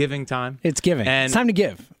a giving time. It's giving. And it's time to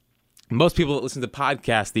give. Most people that listen to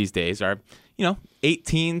podcasts these days are,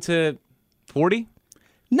 18 to 40.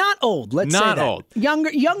 Not old, let's say that. Not old.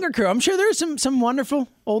 Younger crew. I'm sure there's some wonderful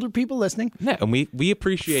older people listening. Yeah, and we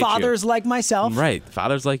appreciate fathers like myself. Right,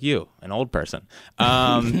 fathers like you, an old person.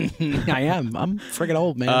 I am. I'm freaking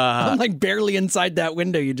old, man. I'm like barely inside that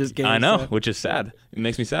window you just gave. I know, which is sad. It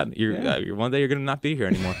makes me sad. You're one day you're going to not be here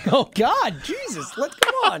anymore. Oh, God, Jesus.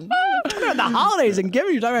 Come on. The holidays and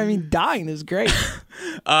giving. You're talking about me dying. This is great.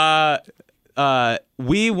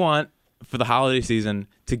 We want, for the holiday season,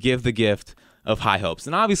 to give the gift of high hopes.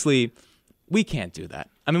 And obviously, we can't do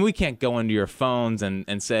that. I mean, we can't go into your phones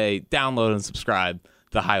and say, download and subscribe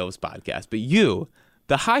to the High Hopes podcast. But you,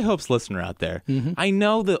 the High Hopes listener out there, I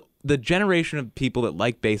know that the generation of people that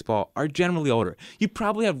like baseball are generally older. You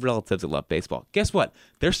probably have relatives that love baseball. Guess what?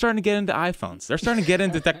 They're starting to get into iPhones. They're starting to get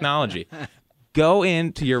into technology. Go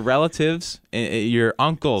into your relatives, your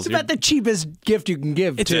uncles. It's about the cheapest gift you can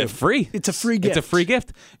give. It's free. It's a free gift. It's a free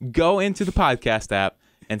gift. Go into the podcast app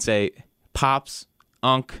and say, Pops,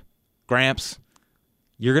 Unc, Gramps,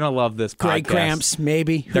 you're gonna love this podcast. Great Gramps,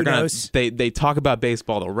 maybe. Who knows? They talk about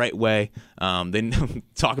baseball the right way. They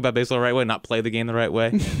talk about baseball the right way, not play the game the right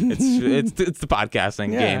way. It's the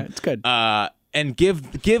podcasting game. Yeah, it's good. And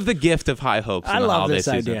give the gift of high hopes. I love this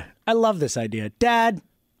idea. I love this idea. Dad,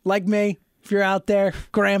 like me, if you're out there,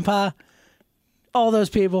 Grandpa, all those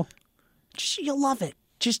people, you'll love it.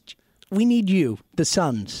 We need you, the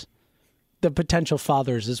sons. The potential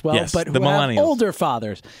fathers as well, yes, but who the millennials. have older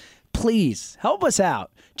fathers. Please help us out.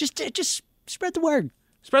 Just spread the word.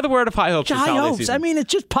 Spread the word of High Hopes. This High holiday hopes. season. I mean,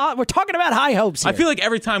 it's just we're talking about high hopes here. I feel like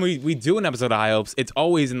every time we do an episode of High Hopes, it's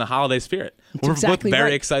always in the holiday spirit. We're exactly both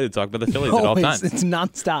very right. excited to talk about the Phillies at all Always. times. It's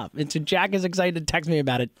nonstop. Jack is excited to text me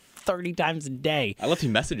about it 30 times a day. I left you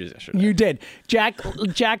messages yesterday. You did.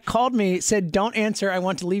 Jack called me, said, don't answer. I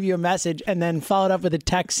want to leave you a message, and then followed up with a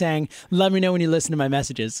text saying, let me know when you listen to my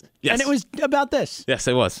messages. Yes. And it was about this. Yes,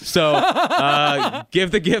 it was. So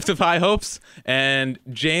give the gift of high hopes. And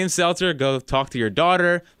James Seltzer, go talk to your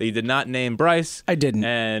daughter that you did not name Bryce. I didn't.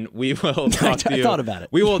 And we will talk to you. I thought about it.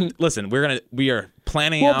 We will, listen, we are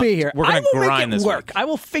planning We'll out. be here. We're going to grind make it this work. week. I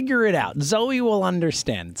will figure it out. Zoe will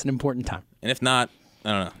understand. It's an important time. And if not,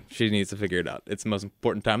 I don't know. She needs to figure it out. It's the most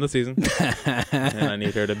important time of the season. And I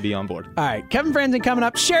need her to be on board. All right, Kevin Franzen coming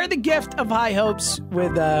up. Share the gift of high hopes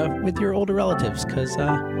with your older relatives because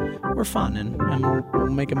we're fun and we'll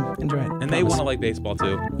make them enjoy it. And they want to like baseball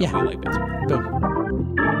too. Yeah. We like baseball.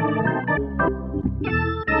 Boom.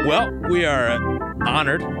 Well, we are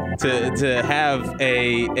honored to have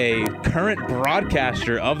a current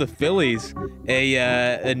broadcaster of the Phillies,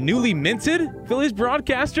 a newly minted Phillies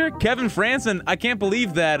broadcaster, Kevin Franzen. I can't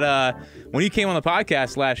believe that when you came on the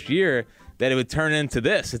podcast last year that it would turn into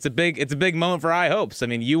this. It's a big moment for High Hopes. I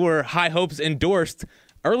mean, you were High Hopes endorsed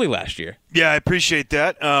early last year. Yeah, I appreciate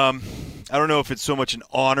that. I don't know if it's so much an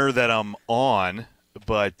honor that I'm on,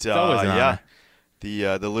 but It's always an honor.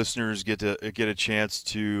 The listeners get a chance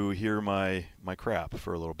to hear my crap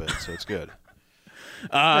for a little bit, so it's good.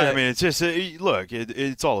 I mean, it's just look,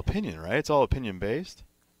 it's all opinion, right? It's all opinion based.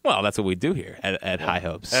 Well, that's what we do here at High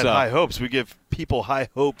Hopes. At High Hopes, we give people high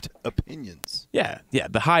hoped opinions. Yeah,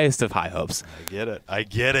 the highest of High Hopes. I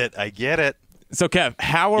get it. So, Kev,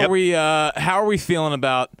 how are we feeling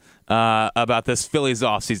about this Phillies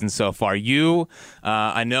offseason so far?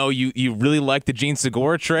 I know you really like the Gene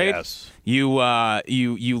Segura trade. Yes.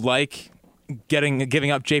 You like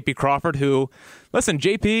giving up J.P. Crawford, who, listen,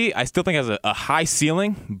 J.P. I still think has a high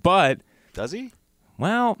ceiling, but Does he?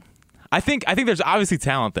 well, I think there's obviously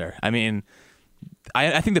talent there. I mean,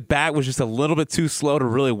 I think the bat was just a little bit too slow to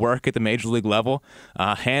really work at the major league level.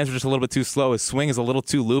 Hands were just a little bit too slow. His swing is a little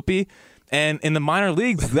too loopy. And in the minor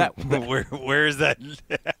leagues, where is that?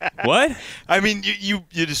 What? I mean, you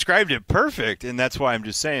described it perfect, and that's why I'm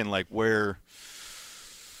just saying, like, where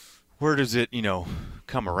does it,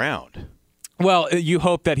 come around? Well, you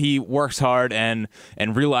hope that he works hard and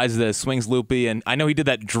realizes that his swing's loopy. And I know he did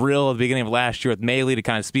that drill at the beginning of last year with Maile to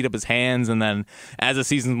kind of speed up his hands. And then as the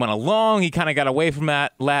season went along, he kind of got away from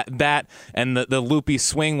that and the loopy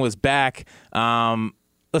swing was back.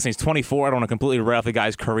 Listen, he's 24. I don't want to completely write off the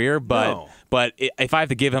guy's career, but if I have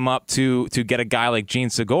to give him up to get a guy like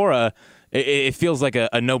Gene Segura, it feels like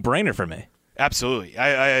a no-brainer for me. Absolutely.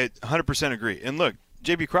 I 100% agree. And look,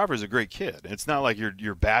 J.P. Crawford is a great kid. It's not like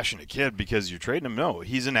you're bashing a kid because you're trading him. No,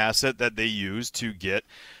 he's an asset that they use to get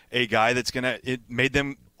a guy that's it made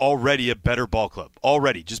them already a better ball club.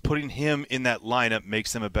 Already. Just putting him in that lineup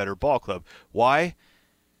makes them a better ball club. Why?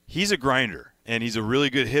 He's a grinder, and he's a really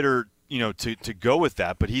good hitter, to go with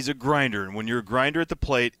that, but he's a grinder. And when you're a grinder at the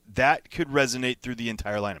plate, that could resonate through the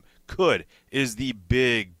entire lineup. Could is the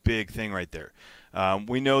big thing right there.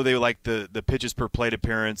 We know they like the pitches per plate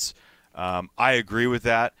appearance. I agree with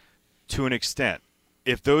that to an extent.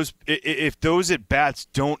 If those at bats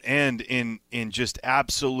don't end in just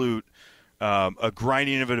absolute a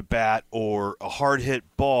grinding of a bat or a hard hit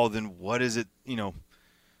ball, then what is it?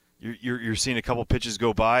 You're seeing a couple pitches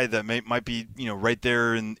go by that might be right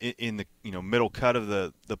there in the middle cut of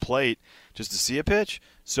the plate just to see a pitch.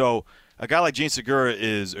 So a guy like Gene Segura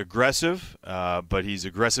is aggressive, but he's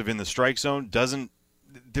aggressive in the strike zone.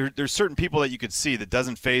 There's certain people that you could see that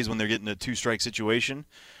doesn't phase when they're getting a 2-strike situation,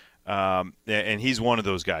 and he's one of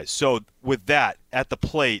those guys. So with that at the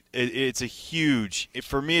plate,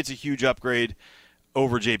 for me it's a huge upgrade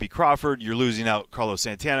over J.P. Crawford. You're losing out Carlos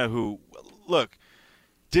Santana, who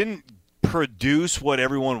didn't produce what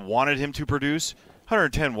everyone wanted him to produce.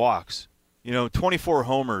 110 walks, 24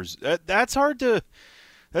 homers. That's going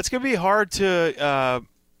to be hard to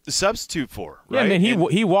substitute for, right? Yeah, I mean,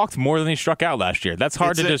 he walked more than he struck out last year. That's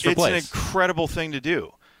hard to just replace. It's an incredible thing to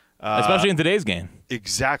do. Especially in today's game.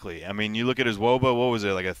 Exactly. I mean, you look at his WOBA, what was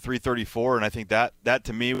it, like a 334, and I think that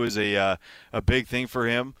to me was a big thing for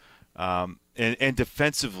him. And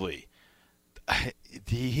defensively,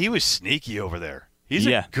 he was sneaky over there. He's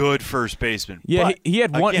a good first baseman. Yeah,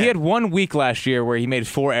 but he had one week last year where he made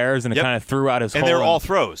 4 errors and it kind of threw out his whole. And they're all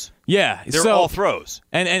throws. Yeah, they're all throws.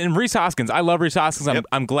 And Rhys Hoskins, I love Rhys Hoskins.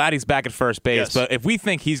 I'm glad he's back at first base. Yes. But if we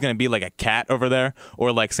think he's going to be like a cat over there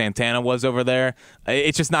or like Santana was over there,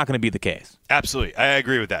 it's just not going to be the case. Absolutely, I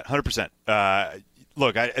agree with that 100%.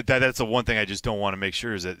 look, that's the one thing I just don't want to make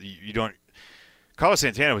sure is that you don't. Carlos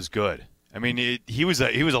Santana was good. I mean, he was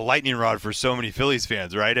a lightning rod for so many Phillies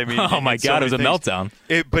fans, right? I mean, oh my God, it was a meltdown.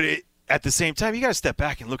 But at the same time, you got to step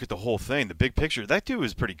back and look at the whole thing, the big picture. That dude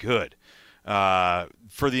was pretty good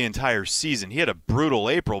for the entire season. He had a brutal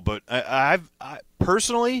April, but I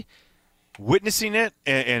personally witnessing it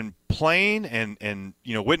and playing and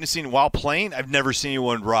witnessing while playing, I've never seen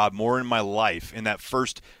anyone rob more in my life in that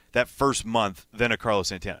first month than a Carlos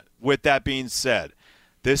Santana. With that being said,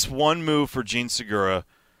 this one move for Jean Segura,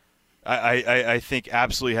 I think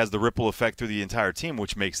absolutely has the ripple effect through the entire team,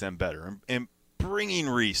 which makes them better. And bringing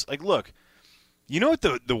Reese, like, look, you know what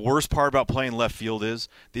the worst part about playing left field is?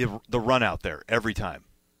 The run out there every time.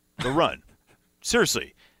 The run.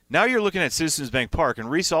 Seriously. Now you're looking at Citizens Bank Park, and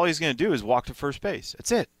Reese, all he's going to do is walk to first base.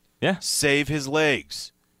 That's it. Yeah. Save his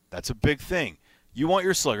legs. That's a big thing. You want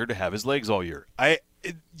your slugger to have his legs all year.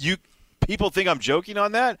 People think I'm joking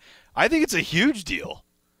on that. I think it's a huge deal.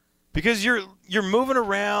 Because you're moving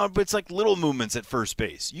around, but it's like little movements at first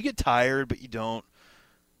base. You get tired, but you don't.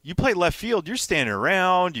 You play left field, you're standing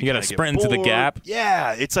around. You got to sprint into the gap.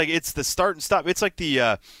 Yeah, it's the start and stop. It's like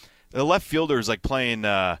the left fielder is like playing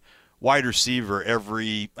wide receiver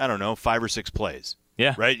every, 5 or 6 plays.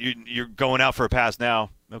 Yeah. Right? You're going out for a pass now.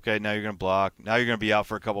 Okay, now you're going to block. Now you're going to be out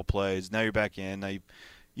for a couple plays. Now you're back in.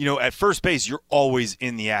 Now at first base, you're always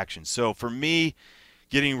in the action. So for me,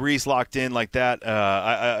 getting Reese locked in like that,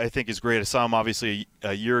 I think is great. I saw him obviously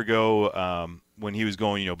a year ago when he was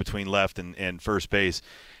going, between left and first base.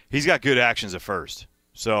 He's got good actions at first.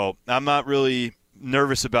 So I'm not really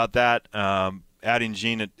nervous about that. Adding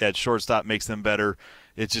Gene at shortstop makes them better.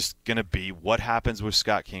 It's just going to be what happens with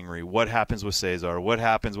Scott Kingery, what happens with Cesar, what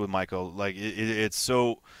happens with Michael. Like it's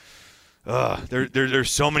so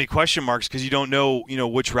there's so many question marks because you don't know,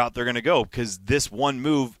 which route they're going to go because this one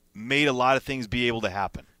move made a lot of things be able to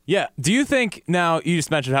happen. Yeah. Do you think, now you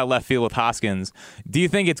just mentioned how left field with Hoskins, do you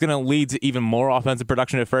think it's going to lead to even more offensive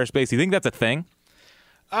production at first base? Do you think that's a thing?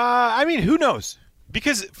 Who knows?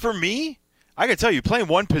 Because for me, I got to tell you, playing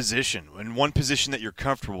one position and one position that you're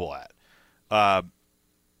comfortable at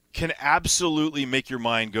can absolutely make your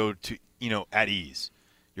mind go to, at ease.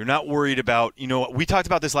 You're not worried about, we talked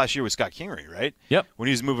about this last year with Scott Kingery, right? Yep. When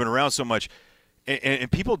he was moving around so much.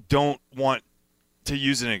 And people don't want to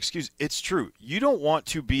use an excuse. It's true. You don't want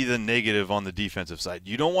to be the negative on the defensive side.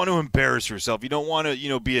 You don't want to embarrass yourself. You don't want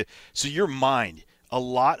to, so your mind, a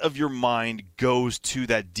lot of your mind goes to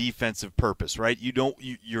that defensive purpose, right?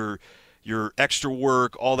 Your extra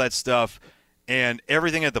work, all that stuff, and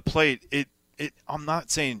everything at the plate, I'm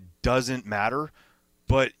not saying doesn't matter,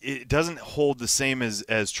 but it doesn't hold the same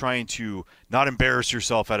as trying to not embarrass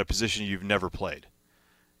yourself at a position you've never played.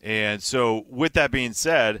 And so with that being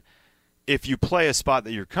said, if you play a spot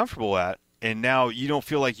that you're comfortable at and now you don't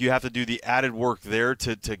feel like you have to do the added work there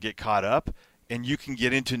to get caught up and you can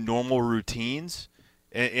get into normal routines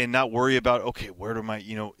and not worry about, okay, where do my,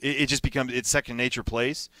 it just becomes, it's second nature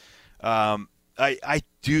place. I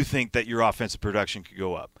do think that your offensive production could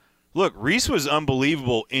go up. Look, Reese was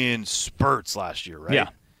unbelievable in spurts last year, right? Yeah.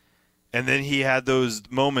 And then he had those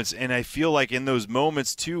moments, and I feel like in those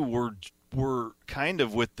moments too, we're kind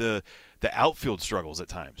of with the outfield struggles at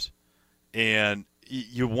times. And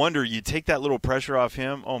you wonder, you take that little pressure off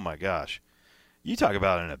him, oh my gosh. You talk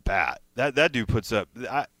about an at bat. That dude puts up.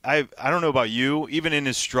 I don't know about you. Even in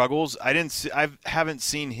his struggles, I haven't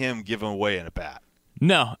seen him give away an at bat.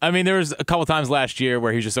 No, I mean there was a couple times last year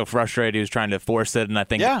where he was just so frustrated he was trying to force it, and I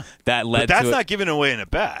think that led. But that's to not giving away an at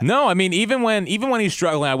bat. No, I mean even when he's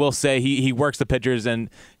struggling, I will say he works the pitchers and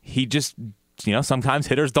he just. Sometimes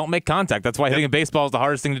hitters don't make contact. That's why hitting a baseball is the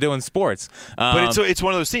hardest thing to do in sports. But it's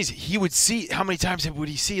one of those things. He would see, how many times would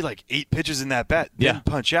he see like 8 pitches in that bat, then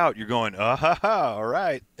punch out? You're going, all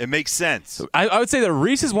right. It makes sense. I would say that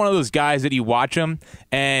Reese is one of those guys that you watch him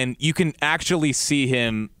and you can actually see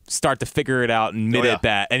him start to figure it out in mid at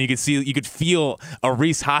bat, and you could feel a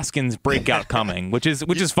Reese Hoskins breakout coming, which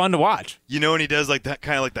is fun to watch. When he does like that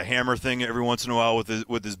kind of like the hammer thing every once in a while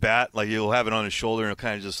with his bat, like he'll have it on his shoulder and he'll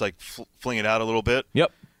kind of just like fling it out a little bit.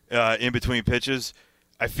 Yep. In between pitches,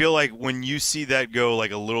 I feel like when you see that go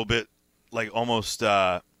like a little bit, like almost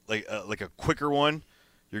like a quicker one,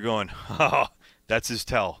 you're going, oh, that's his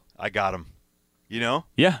tell. I got him.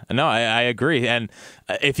 Yeah, no, I agree. And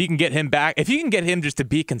if you can get him back, if you can get him just to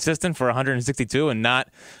be consistent for 162 and not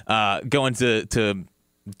go into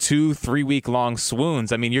 2-3 week long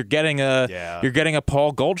swoons, I mean, you're getting a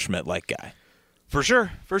Paul Goldschmidt like guy. For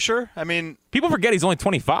sure. I mean, people forget he's only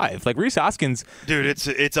 25. Like Reese Hoskins, dude,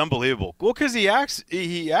 it's unbelievable. Well, because he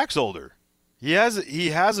acts older. He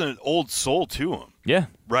has an old soul to him. Yeah.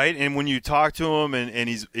 Right? And when you talk to him, and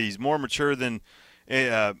he's more mature than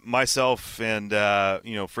myself and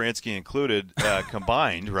Fransky included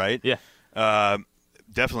combined, right? Yeah.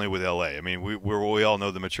 Definitely with LA. I mean, we all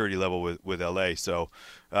know the maturity level with LA. So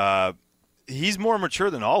he's more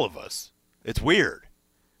mature than all of us. It's weird,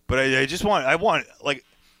 but I want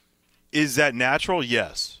is that natural?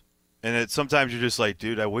 Yes. And sometimes you're just like,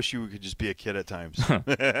 dude, I wish you could just be a kid at times.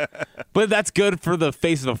 But that's good for the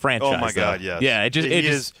face of a franchise. Oh my God, yes. Yeah,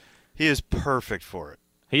 he is perfect for it.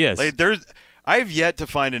 He is. I've yet to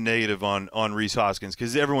find a negative on Rhys Hoskins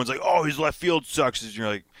because everyone's like, oh, his left field sucks. And you're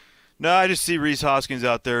like, no, I just see Rhys Hoskins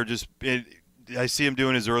out there. I see him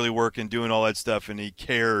doing his early work and doing all that stuff, and he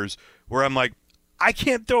cares. Where I'm like, I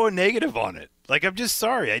can't throw a negative on it. Like, I'm just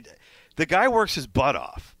sorry. The guy works his butt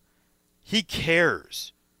off. He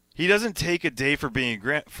cares. He doesn't take a day for being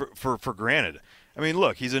for granted. I mean,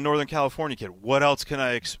 look, he's a Northern California kid. What else can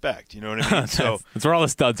I expect? You know what I mean? So that's where all the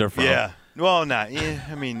studs are from. Yeah. Well, not. Yeah,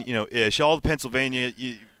 I mean, ish. All the Pennsylvania,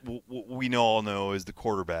 we all know is the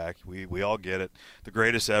quarterback. We all get it. The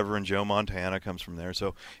greatest ever, and Joe Montana comes from there.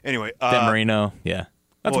 So anyway, Dan Marino. Yeah,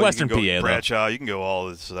 that's Western PA. Bradshaw. You can go all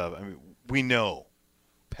this stuff. I mean, we know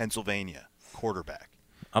Pennsylvania quarterback.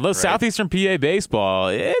 Although right? Southeastern PA baseball,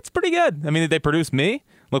 it's pretty good. I mean, they produced me.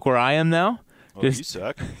 Look where I am now. Well, you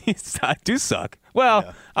suck. I do suck. Well,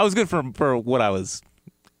 yeah. I was good for what I was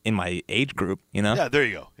in my age group, Yeah, there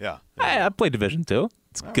you go. Yeah. I played Division II.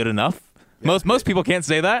 It's good enough. Yeah. Most people can't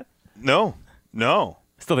say that. No. I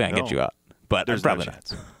still think I can get you out, but there's probably no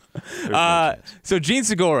chance. not. So Gene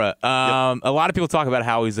Segura, a lot of people talk about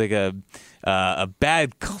how he's like a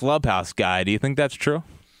bad clubhouse guy. Do you think that's true?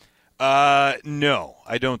 No,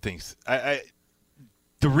 I don't think so.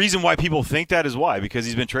 The reason why people think that is because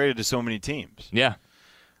he's been traded to so many teams. Yeah.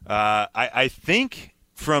 I think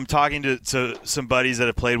from talking to some buddies that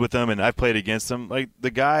have played with him, and I've played against him, like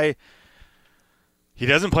the guy, he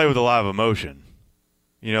doesn't play with a lot of emotion.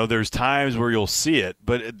 There's times where you'll see it,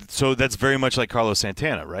 so that's very much like Carlos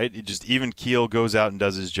Santana, right? It just even keel, goes out and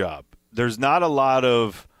does his job. There's not a lot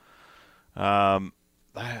of, I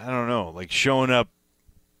don't know, like showing up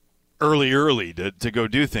early to go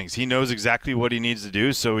do things. He knows exactly what he needs to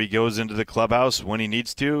do, so he goes into the clubhouse when he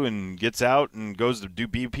needs to and gets out and goes to do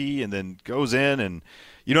BP and then goes in, and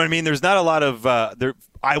you know what I mean? There's not a lot of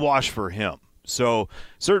eyewash for him. So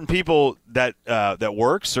certain people that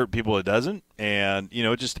works, certain people it doesn't, and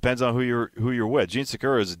it just depends on who you're with. Gene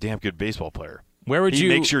Segura is a damn good baseball player. He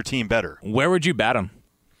makes your team better. Where would you bat him?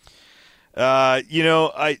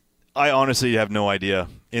 I honestly have no idea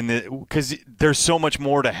because there's so much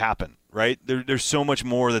more to happen, right? There's so much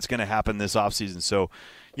more that's going to happen this offseason. So,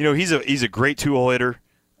 he's a great 2-hole hitter.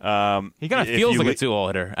 He kind of feels like a 2-hole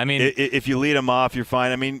hitter. I mean, if you lead him off, you're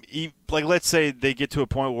fine. I mean, let's say they get to a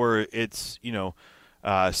point where it's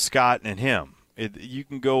Scott and him. You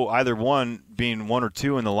can go either one, being 1 or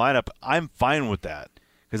 2 in the lineup. I'm fine with that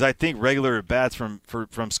because I think regular at bats from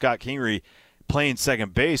Scott Kingery playing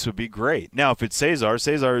second base would be great. Now, if it's Cesar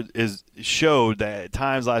showed that at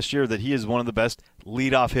times last year that he is one of the best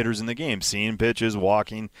leadoff hitters in the game, seeing pitches,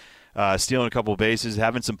 walking, stealing a couple of bases,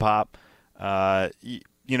 having some pop. So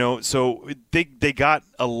they got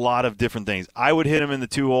a lot of different things. I would hit him in the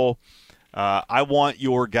 2-hole. I want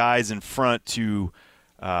your guys in front to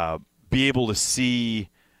be able to see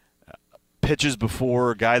pitches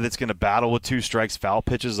before a guy that's going to battle with 2 strikes, foul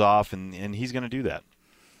pitches off, and he's going to do that.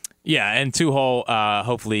 Yeah, and 2-hole,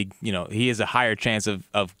 hopefully, he has a higher chance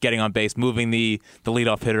of getting on base, moving the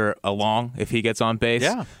leadoff hitter along if he gets on base.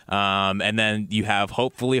 Yeah. And then you have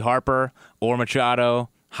hopefully Harper or Machado,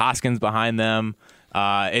 Hoskins behind them.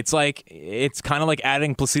 It's kind of like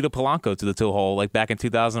adding Placido Polanco to the 2-hole like back in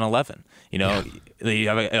 2011. You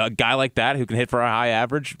have a guy like that who can hit for a high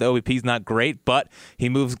average. The OBP's not great, but he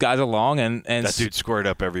moves guys along and that dude squared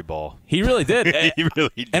up every ball. He really did. He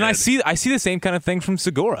really did. And I see the same kind of thing from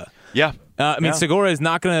Segura. Yeah. Segura is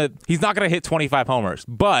not gonna hit 25 homers,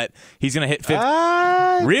 but he's gonna hit 50.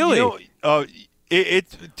 Really?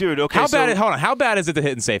 Dude. Okay. How bad is it to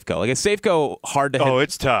hit in Safeco? Like, is Safeco hard to hit? Oh,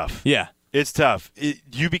 it's tough. Yeah. It's tough.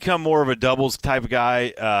 You become more of a doubles type of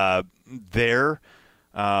guy there.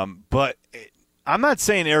 But I'm not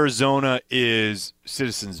saying Arizona is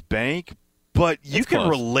Citizens Bank, but you can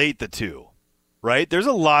relate the two, right? There's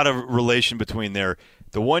a lot of relation between there.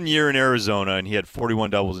 The 1 year in Arizona, and he had 41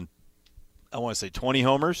 doubles and, I want to say, 20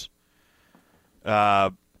 homers.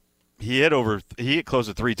 He hit close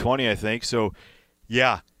to 320, I think. So,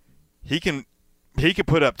 yeah, he could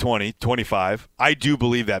put up 20, 25. I do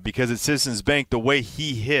believe that because at Citizens Bank, the way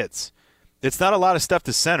he hits, it's not a lot of stuff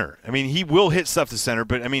to center. I mean, he will hit stuff to center,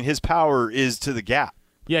 but I mean, his power is to the gap.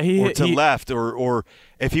 Yeah, left, or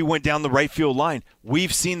if he went down the right field line.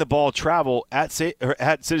 We've seen the ball travel at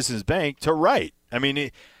Citizens Bank to right. I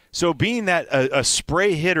mean, so being that a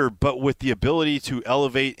spray hitter, but with the ability to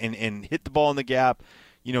elevate and hit the ball in the gap,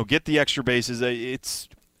 get the extra bases.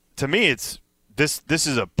 To me, this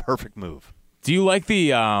is a perfect move. Do you like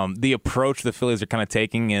the approach the Phillies are kind of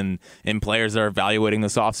taking in players that are evaluating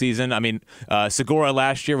this offseason? I mean, Segura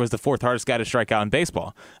last year was the fourth hardest guy to strike out in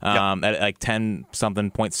baseball, at like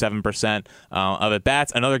 10-something.7% of at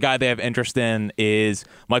bats. Another guy they have interest in is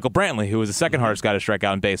Michael Brantley, who was the second hardest guy to strike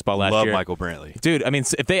out in baseball last year. Love Michael Brantley, dude. I mean,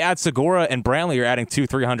 if they add Segura and Brantley, you're adding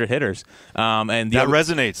 200-300 hitters, and that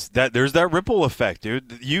resonates. There's that ripple effect,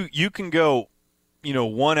 dude. You can go,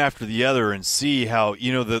 one after the other and see how,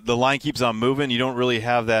 the line keeps on moving. You don't really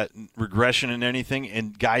have that regression in anything,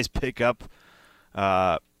 and guys pick up,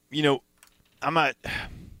 I'm not –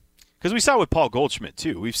 because we saw it with Paul Goldschmidt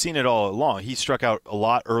too. We've seen it all along. He struck out a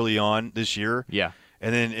lot early on this year. Yeah.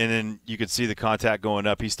 And then you could see the contact going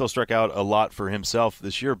up. He still struck out a lot for himself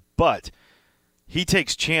this year, but he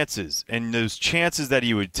takes chances, and those chances that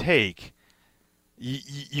he would take –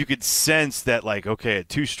 you could sense that, like, okay, at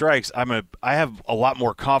 2 strikes, I have a lot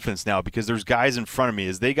more confidence now because there's guys in front of me.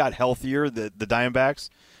 As they got healthier, the Diamondbacks,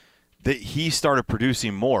 he started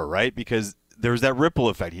producing more, right? Because there's that ripple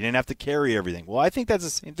effect. He didn't have to carry everything. Well, I think that's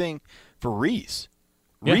the same thing for Rhys.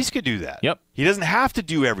 Yeah. Rhys could do that. Yep. He doesn't have to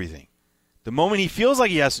do everything. The moment he feels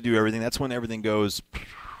like he has to do everything, that's when everything goes.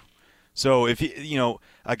 So if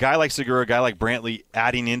a guy like Segura, a guy like Brantley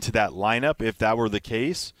adding into that lineup, if that were the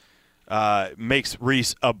case, makes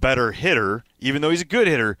Rhys a better hitter. Even though he's a good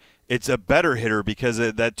hitter, it's a better hitter because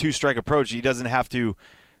of that 2-strike approach. He doesn't have to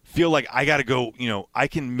feel like I got to go, I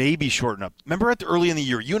can maybe shorten up. Remember early in the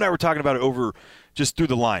year, you and I were talking about it over just through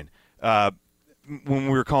the line when we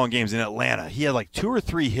were calling games in Atlanta. He had like 2 or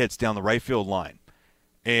 3 hits down the right field line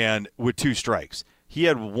and with 2 strikes. He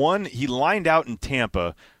had one, he lined out in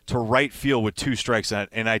Tampa to right field with 2 strikes,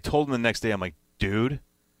 and I told him the next day, I'm like, dude,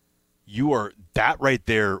 that right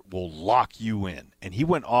there will lock you in. And he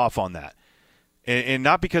went off on that. And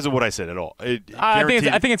not because of what I said at all. I think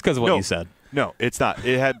it's because of what you said. No, it's not.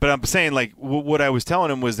 But I'm saying, like, what I was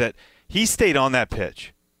telling him was that he stayed on that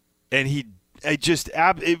pitch. And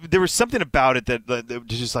there was something about it that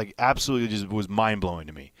just, like, absolutely just was mind-blowing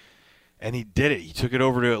to me. And he did it. He took it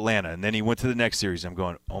over to Atlanta. And then he went to the next series. I'm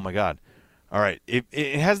going, oh, my God. All right.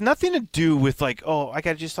 It has nothing to do with, like, oh, I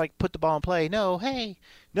got to just, like, put the ball in play. No, hey.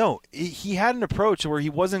 No, he had an approach where he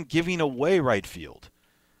wasn't giving away right field.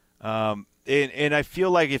 And I feel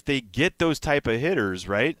like if they get those type of hitters,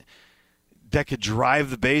 right, that could drive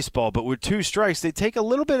the baseball, but with 2 strikes, they take a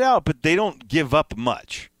little bit out, but they don't give up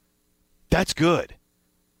much. That's good.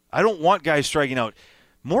 I don't want guys striking out.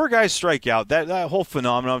 More guys strike out. That whole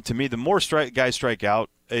phenomenon, to me, the more guys strike out,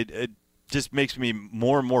 it just makes me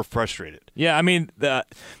more and more frustrated. Yeah, I mean, the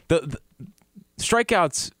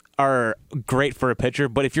strikeouts are great for a pitcher,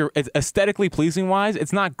 but if you're aesthetically pleasing wise,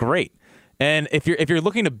 it's not great. And if you're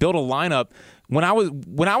looking to build a lineup, when I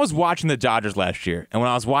was watching the Dodgers last year and when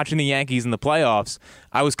I was watching the Yankees in the playoffs,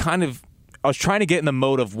 I was trying to get in the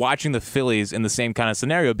mode of watching the Phillies in the same kind of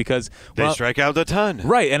scenario because they strike out a ton.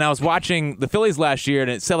 Right, and I was watching the Phillies last year, and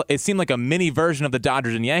it seemed like a mini version of the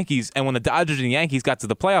Dodgers and Yankees. And when the Dodgers and Yankees got to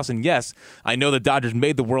the playoffs, and yes, I know the Dodgers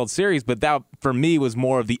made the World Series, but that for me was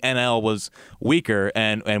more of the NL was weaker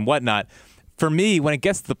and whatnot. For me, when it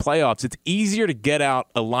gets to the playoffs, it's easier to get out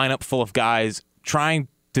a lineup full of guys trying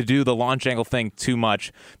to do the launch angle thing too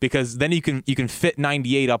much because then you can fit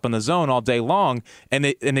 98 up in the zone all day long and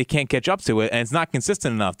they can't catch up to it and it's not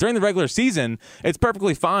consistent enough. During the regular season, it's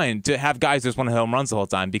perfectly fine to have guys just want to hit home runs the whole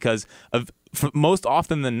time because most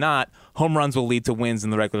often than not, home runs will lead to wins in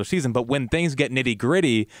the regular season. But when things get nitty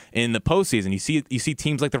gritty in the postseason, you see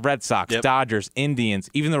teams like the Red Sox, yep, Dodgers, Indians,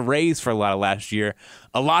 even the Rays for a lot of last year.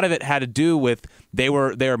 A lot of it had to do with they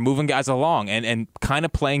were moving guys along and kind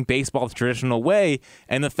of playing baseball the traditional way.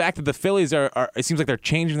 And the fact that the Phillies are it seems like they're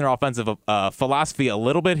changing their offensive philosophy a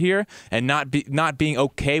little bit here and not being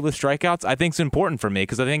okay with strikeouts, I think is important for me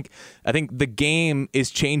because I think the game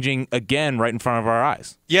is changing again right in front of our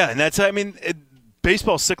eyes. Yeah, and that's, I mean,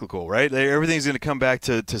 baseball's cyclical, right? Everything's going to come back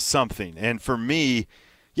to something. And for me,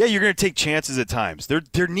 yeah, you're going to take chances at times.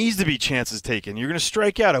 There needs to be chances taken. You're going to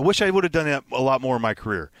strike out. I wish I would have done that a lot more in my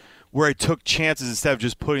career, where I took chances instead of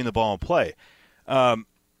just putting the ball in play. I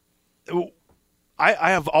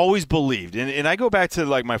have always believed, and I go back to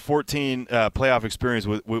like my 14 playoff experience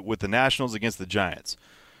with the Nationals against the Giants.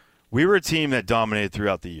 We were a team that dominated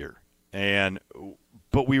throughout the year,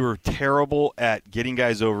 but we were terrible at getting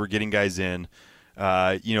guys over, getting guys in.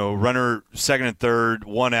 Runner second and third,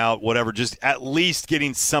 one out, whatever, just at least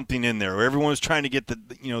getting something in there. Everyone was trying to get the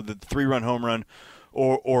 3-run home run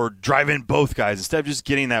or drive in both guys instead of just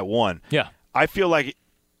getting that one. Yeah. I feel like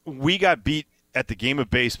we got beat at the game of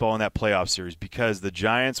baseball in that playoff series because the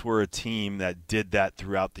Giants were a team that did that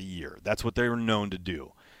throughout the year. That's what they were known to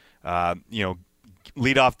do.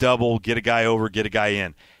 Lead off double, get a guy over, get a guy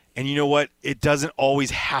in. And you know what? It doesn't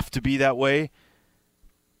always have to be that way.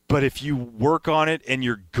 But if you work on it and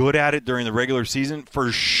you're good at it during the regular season,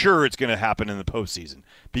 for sure it's going to happen in the postseason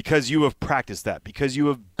because you have practiced that, because you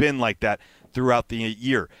have been like that throughout the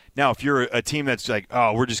year. Now, if you're a team that's like,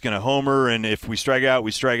 oh, we're just going to homer, and if we strike out,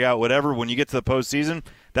 whatever, when you get to the postseason,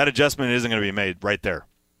 that adjustment isn't going to be made right there.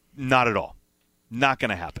 Not at all. Not going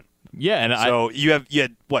to happen. Yeah, and so you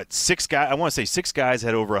had what, 6 guys? I want to say 6 guys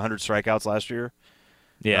had over 100 strikeouts last year.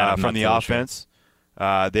 Yeah, from the offense.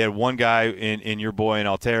 They had one guy in your boy in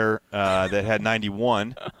Altair that had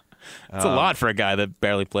 91. It's a lot for a guy that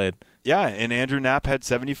barely played. Yeah, and Andrew Knapp had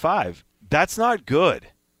 75. That's not good.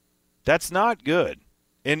 That's not good.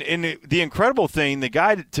 And the incredible thing, the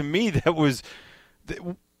guy to me that was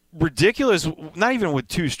ridiculous, not even with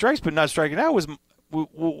 2 strikes, but not striking out,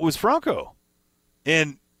 was Franco.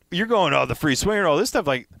 And you're going, oh, the free swinger and all this stuff.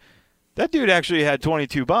 Like, that dude actually had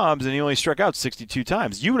 22 bombs, and he only struck out 62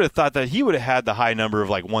 times. You would have thought that he would have had the high number of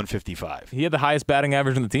like 155. He had the highest batting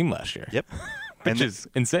average in the team last year. Yep. Which is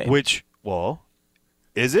insane.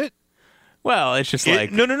 Is it? Well, it's just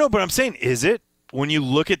like... No, but I'm saying, is it? When you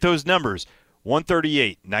look at those numbers,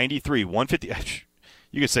 138, 93, 150...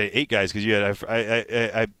 You could say 8 guys because you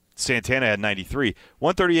had... Santana had 93.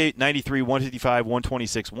 138, 93, 155,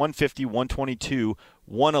 126, 150, 122,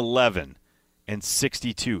 111, and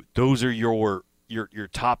 62. Those are your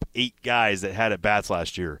top 8 guys that had at-bats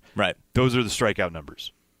last year. Right. Those are the strikeout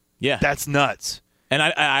numbers. Yeah. That's nuts. And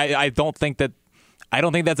I don't think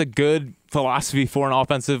that's a good philosophy for an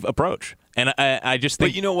offensive approach. And I just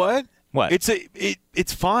think... But you know what? What?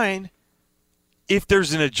 It's fine if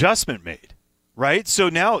there's an adjustment made, right? So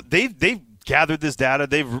now they've gathered this data.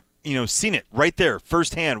 They've seen it right there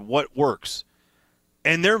firsthand what works,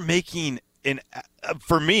 and they're making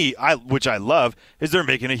for me, which I love, is they're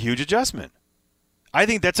making a huge adjustment. I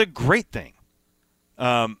think that's a great thing.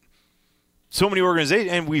 So many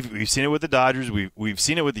organizations, and we've seen it with the Dodgers, we've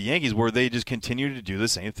seen it with the Yankees, where they just continue to do the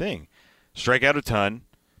same thing, strike out a ton,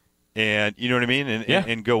 and you know what I mean,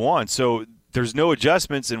 and go on. So there's no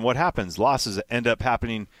adjustments, and what happens? Losses end up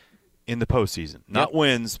happening in the postseason, not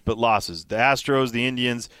wins, but losses. The Astros, the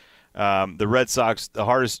Indians, the Red Sox, the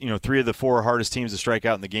hardest, 3 of the 4 hardest teams to strike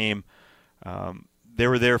out in the game. They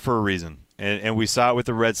were there for a reason, and we saw it with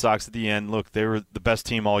the Red Sox at the end. Look, they were the best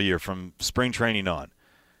team all year from spring training on,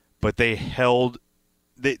 but they held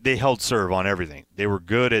serve on everything. They were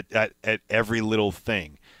good at every little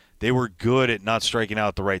thing. They were good at not striking out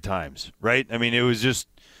at the right times, right? I mean, it was just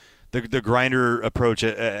the grinder approach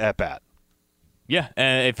at bat. Yeah,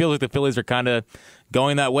 and it feels like the Phillies are kind of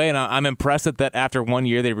going that way, and I'm impressed that after 1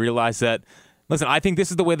 year they realized that. Listen, I think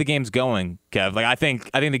this is the way the game's going, Kev. Like I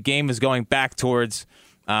think the game is going back towards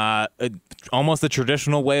almost the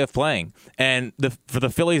traditional way of playing, and for the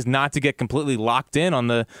Phillies not to get completely locked in on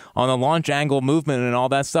the launch angle movement and all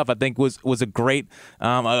that stuff, I think was a great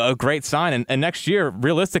sign. And next year,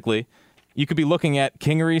 realistically, you could be looking at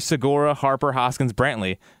Kingery, Segura, Harper, Hoskins,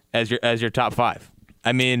 Brantley as your top 5.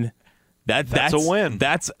 I mean. That's a win.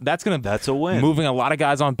 That's a win. Moving a lot of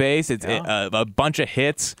guys on base. It's a bunch of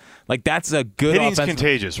hits. Like that's a good. Hitting's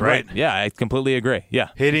contagious, right? Yeah, I completely agree. Yeah,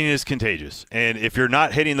 hitting is contagious, and if you're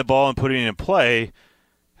not hitting the ball and putting it in play,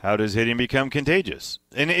 how does hitting become contagious?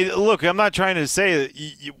 And look, I'm not trying to say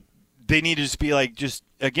that they need to just be like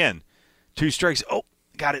again, 2 strikes. Oh,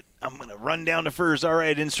 got it. I'm gonna run down to first. All right,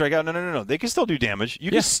 I didn't strike out. No. They can still do damage.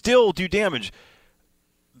 You can still do damage.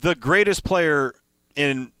 The greatest player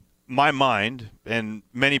in my mind and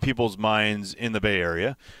many people's minds in the Bay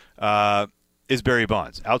Area is Barry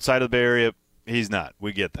Bonds. Outside of the Bay Area, he's not.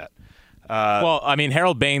 We get that. Well, I mean,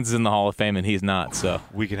 Harold Baines is in the Hall of Fame, and he's not. So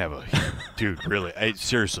we can have dude. Really,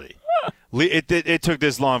 seriously, it took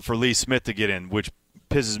this long for Lee Smith to get in, which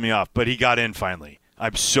pisses me off. But he got in finally.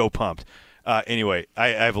 I'm so pumped. Anyway, I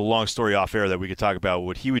have a long story off air that we could talk about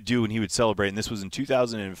what he would do when he would celebrate, and this was in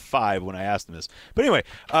 2005 when I asked him this. But anyway,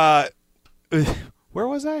 where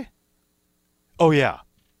was I? Oh, yeah.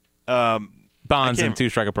 Bonds and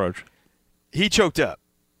 2-strike approach. He choked up.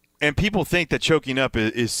 And people think that choking up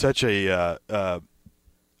is such a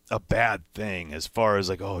bad thing as far as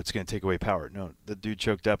like, oh, it's going to take away power. No, the dude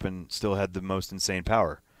choked up and still had the most insane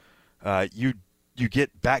power. You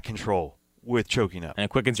get back control with choking up. And it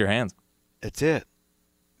quickens your hands. That's it.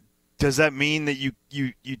 Does that mean that you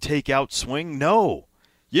take out swing? No.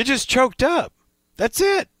 You just choked up. That's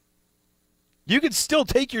it. You could still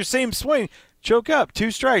take your same swing, choke up,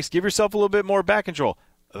 2 strikes, give yourself a little bit more back control.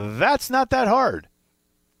 That's not that hard.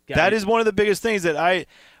 That is one of the biggest things that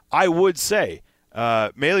I would say.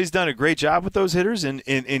 Mailey's done a great job with those hitters in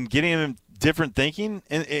getting them different thinking,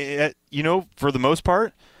 and for the most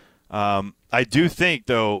part. I do think,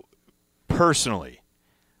 though, personally,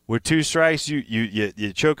 with 2 strikes,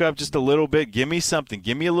 you choke up just a little bit. Give me something.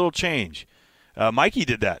 Give me a little change. Mikey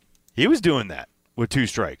did that. He was doing that with 2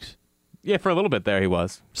 strikes. Yeah, for a little bit there he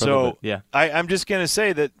was. Yeah. I'm just going to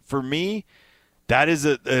say that for me, that is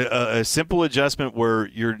a simple adjustment where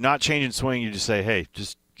you're not changing swing. You just say, hey,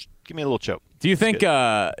 just give me a little choke. Do you think?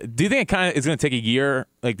 It kind of is going to take a year?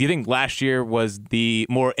 Like, do you think last year was the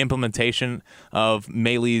more implementation of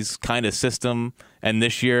Mailey's kind of system, and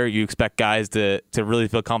this year you expect guys to really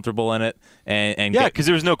feel comfortable in it? And because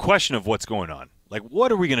there was no question of what's going on. Like,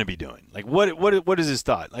 what are we going to be doing? Like, what is his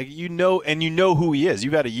thought? Like, you know who he is.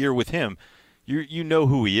 You've had a year with him. You know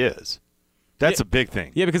who he is. That's a big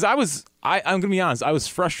thing. Yeah, because I'm going to be honest. I was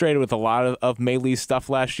frustrated with a lot of Mailey's stuff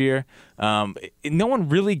last year. No one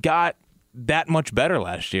really got that much better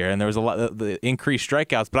last year, and there was a lot of the increased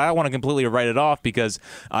strikeouts, but I don't want to completely write it off because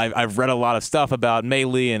I've read a lot of stuff about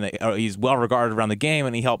Mailey, and he's well regarded around the game,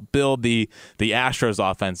 and he helped build the Astros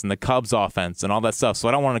offense and the Cubs offense and all that stuff. So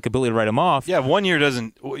I don't want to completely write him off. Yeah, 1 year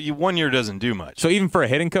doesn't do much. So even for a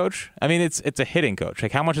hitting coach, I mean, it's a hitting coach.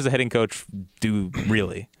 Like, how much does a hitting coach do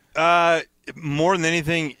really? More than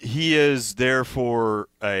anything, he is there for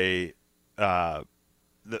a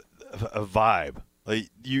vibe. Like,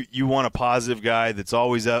 you want a positive guy that's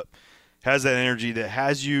always up, has that energy, that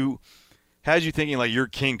has you thinking like you're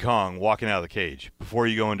King Kong walking out of the cage before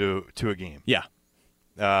you go into a game. Yeah.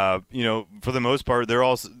 For the most part,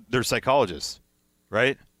 they're psychologists,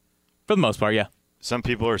 right? For the most part, yeah. Some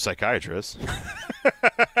people are psychiatrists.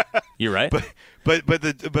 You're right. But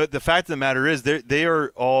the fact of the matter is they are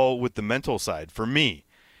all with the mental side. For me,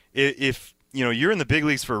 if you're in the big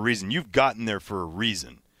leagues for a reason, you've gotten there for a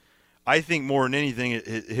reason. I think more than anything,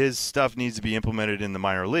 his stuff needs to be implemented in the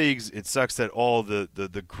minor leagues. It sucks that all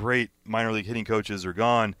the great minor league hitting coaches are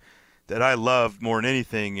gone that I love more than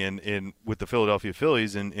anything in with the Philadelphia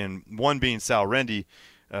Phillies, and one being Sal Rendy,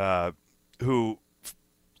 who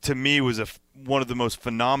to me was one of the most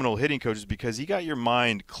phenomenal hitting coaches because he got your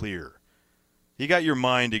mind clear. He got your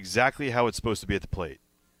mind exactly how it's supposed to be at the plate.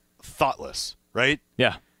 Thoughtless, right?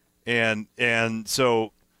 Yeah. And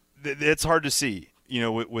so it's hard to see.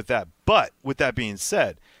 With that. But with that being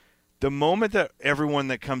said, the moment that everyone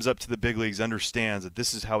that comes up to the big leagues understands that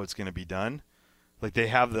this is how it's going to be done, like they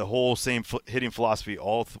have the whole same hitting philosophy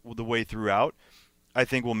all the way throughout, I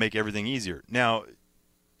think will make everything easier. Now,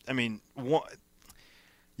 I mean,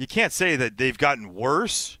 you can't say that they've gotten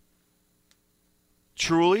worse,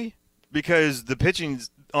 truly, because the pitching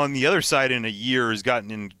on the other side in a year has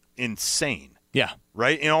gotten insane. Yeah.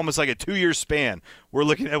 Right? In almost like a 2-year span, we're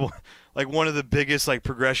looking at like one of the biggest like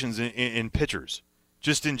progressions in pitchers,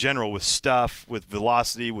 just in general, with stuff, with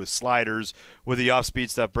velocity, with sliders, with the off-speed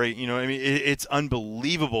stuff. It's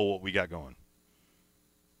unbelievable what we got going.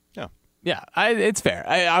 Yeah. Yeah, it's fair.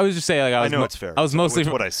 I was just saying, like, I know it's fair. I was mostly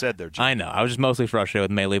what I said there, Jim. I know. I was just mostly frustrated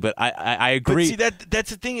with Mailey, but I agree. But see,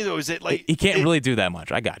 that's the thing, though, is that like he can't really do that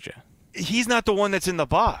much. I got you. He's not the one that's in the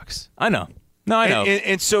box. I know. No, I know.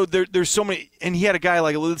 And so there's so many, and he had a guy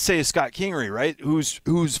like, let's say, Scott Kingery, right,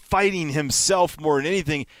 who's fighting himself more than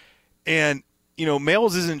anything, and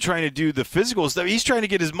Mails isn't trying to do the physical stuff; he's trying to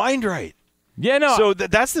get his mind right. Yeah, no. So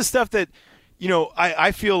that's the stuff that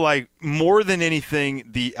I feel like more than anything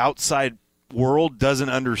the outside world doesn't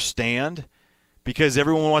understand, because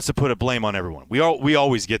everyone wants to put a blame on everyone. We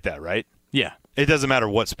always get that, right? Yeah. It doesn't matter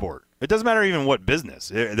what sport. It doesn't matter even what business.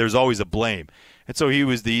 There's always a blame. And so he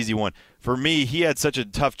was the easy one. For me, he had such a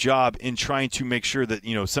tough job in trying to make sure that,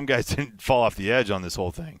 some guys didn't fall off the edge on this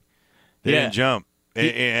whole thing. They didn't jump.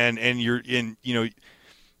 And you're in,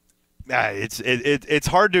 it's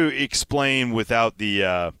hard to explain without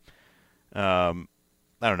the I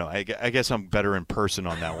don't know. I guess I'm better in person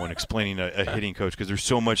on that one, explaining a hitting coach, because there's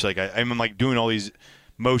so much, like I'm like doing all these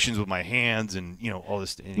motions with my hands and all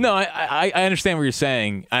this. No, I understand what you're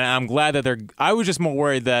saying, and I'm glad that I was just more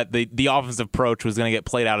worried that the offensive approach was going to get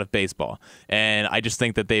played out of baseball, and I just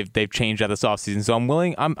think that they've changed that this offseason. So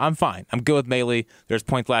I'm fine. I'm good with Mailey. There's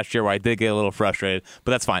points last year where I did get a little frustrated,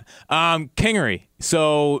 but that's fine. Kingery.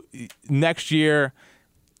 So next year,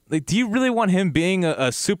 like, do you really want him being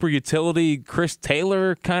a super utility Chris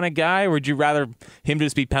Taylor kind of guy, or would you rather him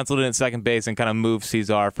just be penciled in at second base and kind of move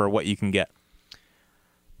Cesar for what you can get?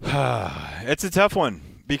 It's a tough one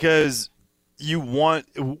because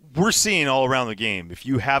we're seeing all around the game. If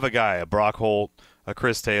you have a guy, a Brock Holt, a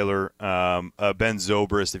Chris Taylor, a Ben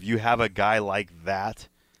Zobrist, if you have a guy like that,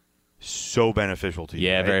 so beneficial to you.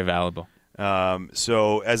 Yeah, right? very valuable.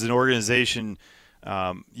 So as an organization,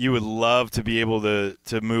 you would love to be able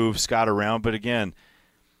to move Scott around. But again,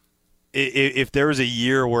 if there was a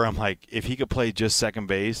year where I'm like, if he could play just second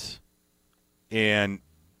base and,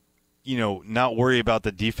 not worry about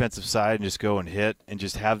the defensive side and just go and hit and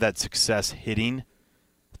just have that success hitting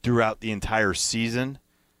throughout the entire season,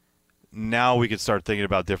 now we could start thinking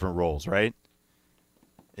about different roles, right?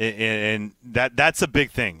 And that's a big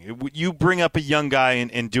thing. You bring up a young guy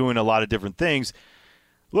and doing a lot of different things.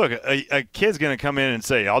 Look, a kid's going to come in and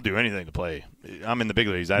say, I'll do anything to play. I'm in the big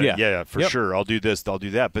leagues. For sure. I'll do this. I'll do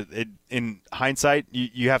that. But in hindsight,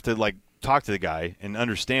 you have to talk to the guy and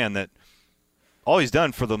understand that all he's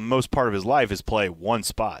done for the most part of his life is play one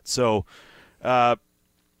spot. So I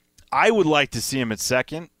would like to see him at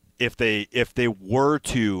second if they were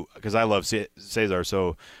to, because I love Cesar,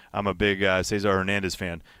 so I'm a big Cesar Hernandez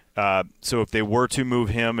fan. So if they were to move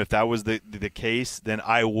him, if that was the case, then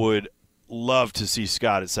I would love to see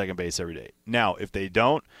Scott at second base every day. Now, if they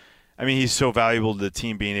don't, I mean, he's so valuable to the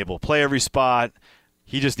team being able to play every spot.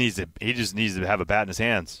 He just needs to have a bat in his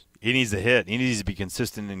hands. He needs to hit. He needs to be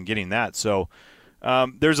consistent in getting that. So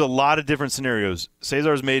there's a lot of different scenarios.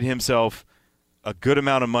 Cesar's made himself a good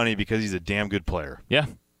amount of money because he's a damn good player. Yeah.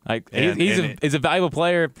 He's a valuable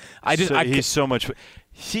player. He's so much.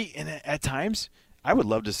 See, and at times, I would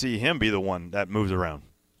love to see him be the one that moves around.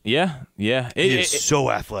 Yeah. He is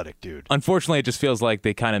so athletic, dude. Unfortunately, it just feels like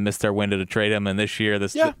they kind of missed their window to trade him, and this year, the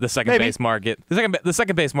second base market, the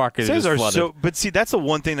second base market is just flooded. But see, that's the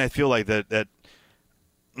one thing I feel like that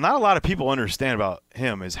not a lot of people understand about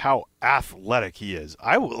him is how athletic he is.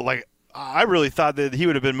 I really thought that he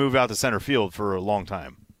would have been moved out to center field for a long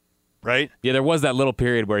time. Right? Yeah, there was that little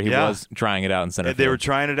period where he was trying it out in center field. They were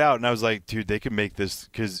trying it out, and I was like, dude, they could make this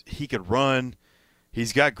because he could run.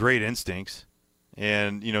 He's got great instincts.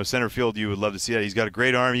 And, center field, you would love to see that. He's got a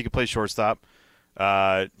great arm. He can play shortstop.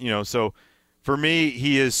 So for me,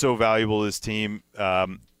 he is so valuable to this team.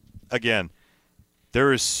 Again, there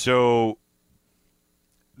was a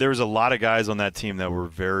lot of guys on that team that were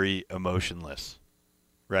very emotionless,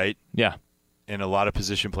 right? Yeah. And a lot of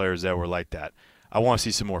position players that were like that. I want to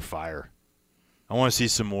see some more fire. I want to see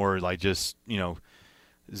some more, you're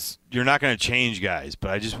not going to change guys,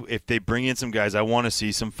 but if they bring in some guys, I want to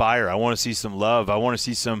see some fire. I want to see some love. I want to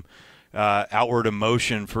see some outward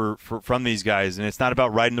emotion from these guys. And it's not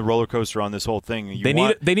about riding the roller coaster on this whole thing. They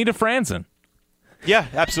need a Franzen. Yeah,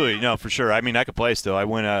 absolutely. No, for sure. I mean, I could play still. I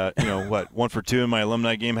went, 1 for 2 in my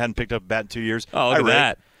alumni game. Hadn't picked up a bat in 2 years. Oh, look at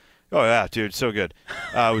that. Oh, yeah, dude. So good.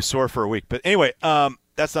 I was sore for a week. But anyway,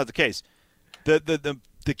 that's not the case. The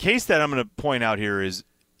case that I'm going to point out here is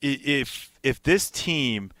if this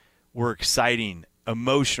team were exciting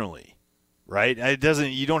emotionally, right?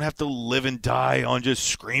 You don't have to live and die on just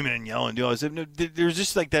screaming and yelling. There's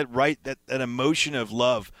just like that emotion of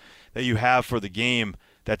love that you have for the game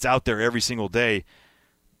that's out there every single day.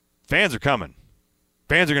 Fans are coming.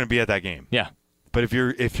 Fans are going to be at that game. Yeah. But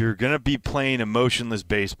if you're going to be playing emotionless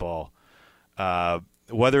baseball,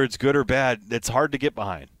 whether it's good or bad, it's hard to get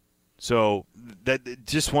behind. So that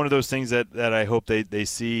just one of those things that I hope they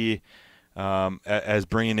see as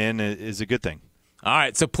bringing in is a good thing. All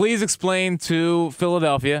right, so please explain to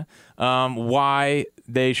Philadelphia why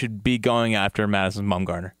they should be going after Madison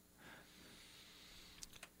Bumgarner.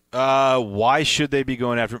 Why should they be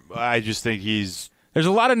going after him? I just think there's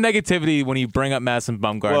a lot of negativity when you bring up Madison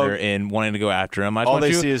Bumgarner and wanting to go after him. All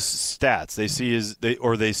they see is stats. They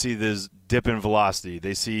see this dip in velocity.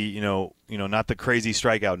 They see, not the crazy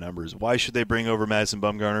strikeout numbers. Why should they bring over Madison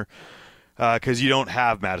Bumgarner? Because you don't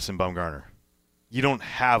have Madison Bumgarner. You don't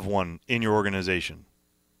have one in your organization.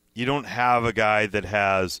 You don't have a guy that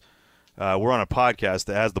has we're on a podcast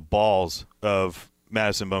that has the balls of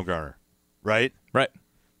Madison Bumgarner, right? Right.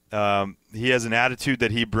 He has an attitude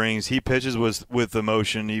that he brings. He pitches with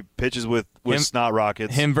emotion. He pitches with snot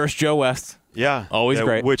rockets. Him versus Joe West. Yeah. Always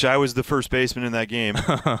great. Which I was the first baseman in that game.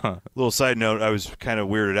 Little side note, I was kind of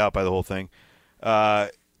weirded out by the whole thing.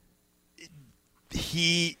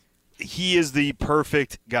 He is the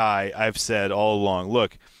perfect guy, I've said all along.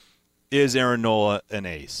 Look, is Aaron Nola an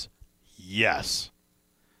ace? Yes.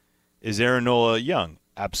 Is Aaron Nola young?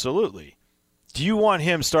 Absolutely. Do you want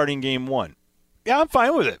him starting game one? Yeah, I'm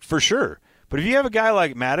fine with it, for sure. But if you have a guy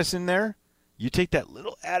like Madison there, you take that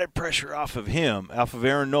little added pressure off of him, off of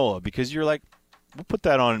Aaron Nola, because you're like, we'll put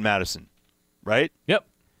that on Madison, right? Yep.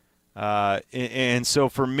 And so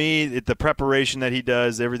for me, the preparation that he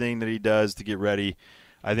does, everything that he does to get ready,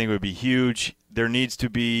 I think it would be huge. There needs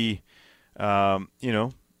to be, a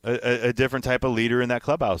different type of leader in that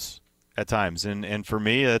clubhouse at times. And for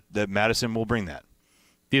me, that Madison will bring that.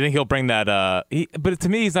 Do you think he'll bring that? But to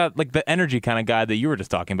me, he's not like the energy kind of guy that you were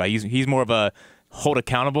just talking about. He's more of a hold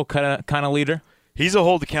accountable kind of leader. He's a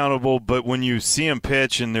hold accountable, but when you see him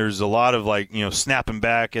pitch and there's a lot of snapping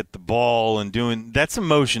back at the ball and doing, that's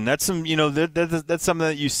emotion. That's some that's something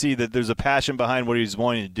that you see, that there's a passion behind what he's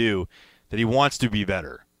wanting to do, that he wants to be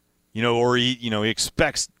better, or he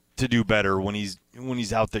expects to do better when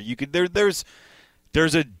he's out there.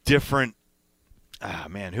 There's a different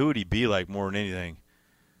who would he be like more than anything?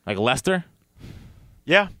 Like Lester?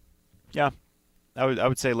 Yeah. I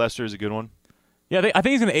would say Lester is a good one. Yeah, I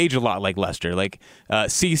think he's going to age a lot like Lester. Like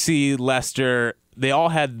CeCe, Lester, they all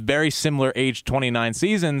had very similar age 29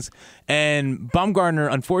 seasons. And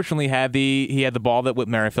Bumgarner, unfortunately, had the ball that Whit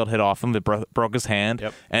Merrifield hit off him that broke his hand.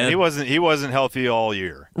 Yep. And he wasn't healthy all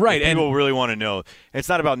year. Right. And people really want to know. It's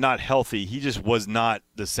not about not healthy. He just was not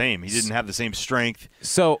the same. He didn't have the same strength.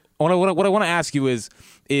 So what I want to ask you is.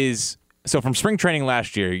 So from spring training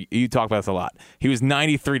last year, you talk about this a lot. He was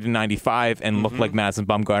 93 to 95 and looked like Madison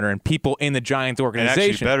Bumgarner, and people in the Giants organization,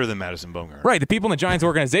 and actually better than Madison Bumgarner. Right, the people in the Giants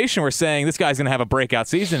organization were saying this guy's going to have a breakout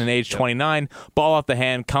season at age 29. Ball off the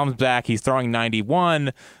hand, comes back, he's throwing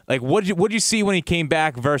 91. Like, what'd you see when he came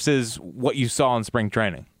back versus what you saw in spring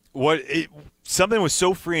training? Something was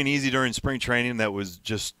so free and easy during spring training that was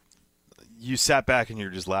just, you sat back and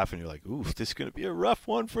you're just laughing. You're like, ooh, this is going to be a rough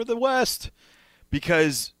one for the West,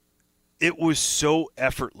 because it was so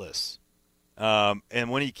effortless.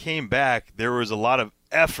 And when he came back, there was a lot of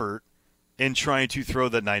effort in trying to throw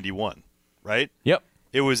the 91, right? Yep.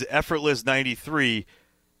 It was effortless 93,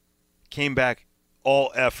 came back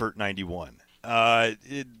all effort 91.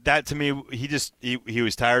 That to me, he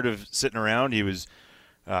was tired of sitting around. He was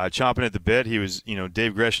chomping at the bit. He was,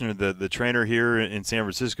 Dave Greshner, the trainer here in San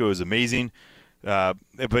Francisco, is amazing. But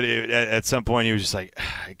at some point he was just like,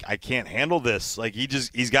 I can't handle this. Like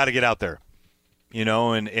he's got to get out there,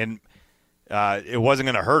 and it wasn't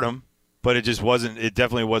going to hurt him, but it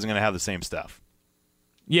definitely wasn't going to have the same stuff.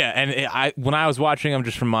 Yeah. And when I was watching him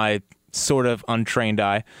just from my sort of untrained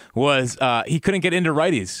eye was, he couldn't get into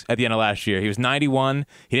righties at the end of last year. He was 91.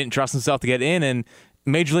 He didn't trust himself to get in, and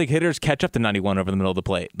major league hitters catch up to 91 over the middle of the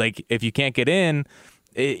plate. Like if you can't get in,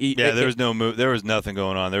 there was no move. There was nothing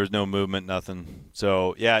going on. There was no movement, nothing.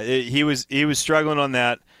 So he was struggling on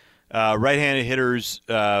that. Right-handed hitters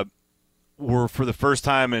were, for the first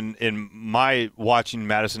time in my watching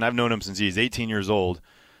Madison. I've known him since he's 18 years old.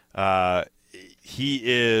 He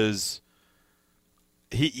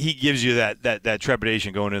gives you that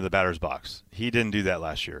trepidation going into the batter's box. He didn't do that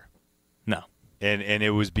last year. No, and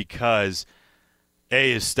it was because,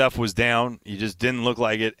 his stuff was down. He just didn't look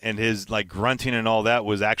like it, and his grunting and all that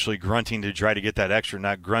was actually grunting to try to get that extra,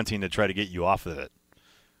 not grunting to try to get you off of it,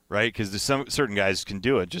 right? Because there's certain guys can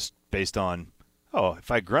do it just based on, if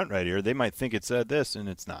I grunt right here, they might think it's this, and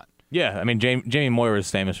it's not. Yeah, I mean, Jamie Moyer was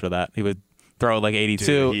famous for that. He would throw 82.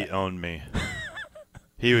 Dude, he owned me.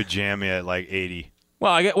 He would jam me at 80.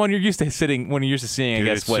 Well, I get when you're used to seeing, Dude, I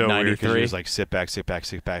guess, what, so 93? He was sit back.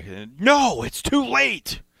 No, it's too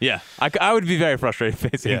late. Yeah, I would be very frustrated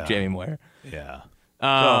facing Jamie Moyer. Yeah.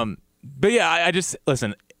 But yeah, I just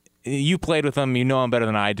listen. You played with him, you know him better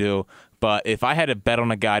than I do. But if I had to bet on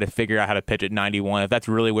a guy to figure out how to pitch at 91, if that's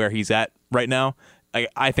really where he's at right now,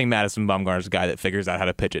 I think Madison Bumgarner's a guy that figures out how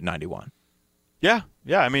to pitch at 91. Yeah.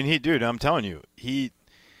 I mean, I'm telling you,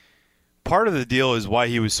 part of the deal is why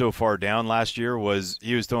he was so far down last year was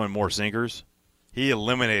he was throwing more sinkers. He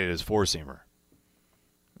eliminated his four-seamer.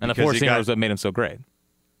 And the four-seamer was what made him so great.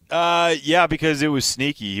 Because it was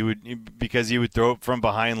sneaky. Because he would throw it from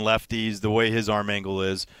behind lefties the way his arm angle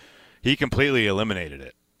is. He completely eliminated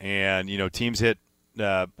it. And, teams hit,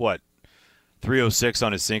 306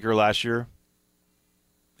 on his sinker last year.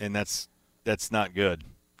 And that's not good,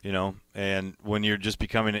 And when you're just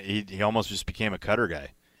becoming – he almost just became a cutter guy.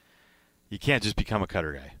 You can't just become a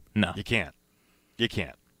cutter guy. No. You can't.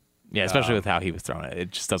 Yeah, especially with how he was throwing it.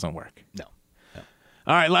 It just doesn't work. No.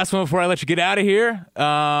 All right, last one before I let you get out of here.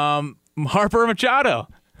 Harper Machado.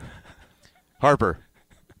 Harper.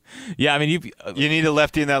 Yeah, I mean, you need a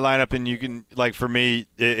lefty in that lineup, and you can, for me,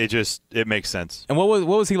 it makes sense. And what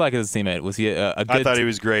was he like as a teammate? Was he a good? I thought he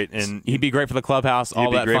was great, and he'd be great for the clubhouse,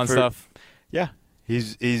 all that fun stuff. Yeah,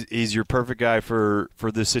 he's your perfect guy for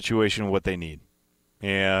this situation, what they need.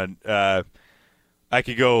 And I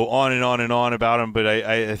could go on and on and on about him, but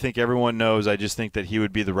I think everyone knows. I just think that he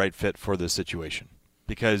would be the right fit for this situation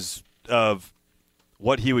because of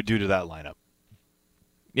what he would do to that lineup.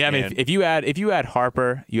 Yeah, I mean, if you add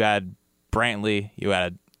Harper, you add Brantley, you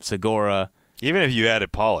add Segura, even if you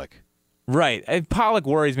added Pollock, right? Pollock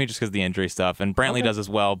worries me just because of the injury stuff, and Brantley does as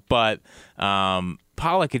well. But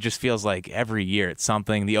Pollock, it just feels like every year it's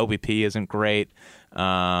something. The OBP isn't great.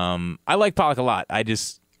 I like Pollock a lot.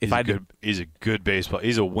 He's a good baseball.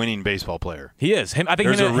 He's a winning baseball player. He is. I think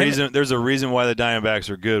there's a reason why the Diamondbacks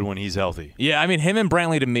are good when he's healthy. Yeah, I mean, him and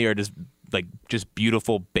Brantley to me are just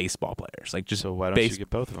beautiful baseball players. So why don't you get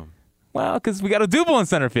both of them? Well, because we got a double in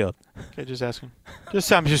center field. Okay, just asking.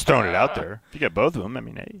 I'm just throwing it out there. If you get both of them, I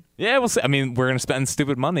mean, hey. Yeah, we'll see. I mean, we're gonna spend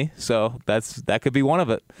stupid money, so that could be one of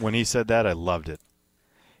it. When he said that, I loved it.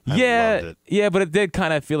 Yeah, loved it. Yeah, but it did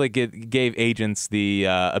kind of feel like it gave agents the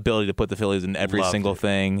ability to put the Phillies in every single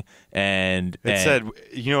thing. And it said,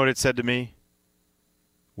 you know what it said to me?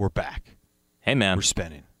 We're back. Hey, man. We're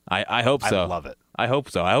spending. I hope so. I love it. I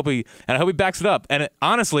hope so. I hope he backs it up. And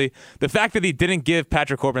honestly, the fact that he didn't give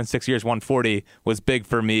Patrick Corbin 6 years, 140 was big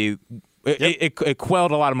for me. It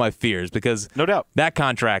quelled a lot of my fears because no doubt that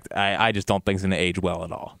contract I just don't think is going to age well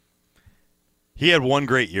at all. He had one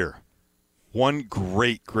great year. One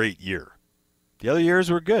great year. The other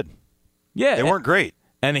years were good. Yeah. They weren't great.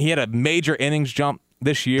 And he had a major innings jump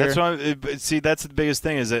this year. That's the biggest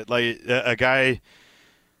thing is that like a guy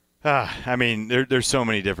I mean, there's so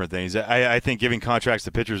many different things. I think giving contracts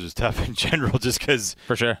to pitchers is tough in general just because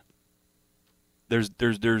for sure.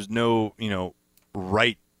 There's no,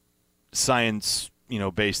 right science,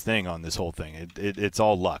 based thing on this whole thing. It's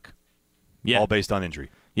all luck. Yeah. All based on injury.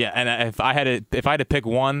 Yeah, and if I had to pick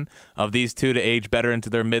one of these two to age better into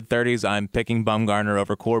their mid-30s, I'm picking Bumgarner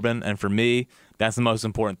over Corbin. And for me, that's the most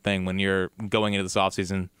important thing when you're going into this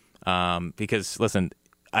offseason. Because, listen,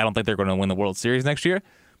 I don't think they're going to win the World Series next year,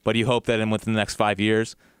 but you hope that within the next 5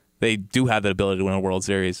 years, they do have the ability to win a World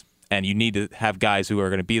Series. And you need to have guys who are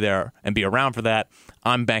going to be there and be around for that.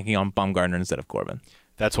 I'm banking on Bumgarner instead of Corbin.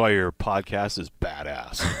 That's why your podcast is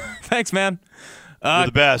badass. Thanks, man. You're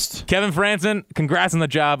the best. Kevin Franzen, congrats on the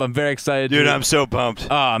job. I'm very excited. Dude, I'm so pumped.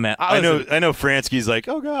 Oh, man. I know Fransky's like,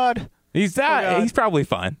 oh, God. He's probably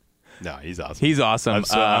fine. No, he's awesome. He's awesome.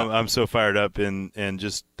 I'm so fired up and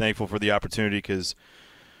just thankful for the opportunity because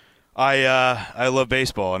I love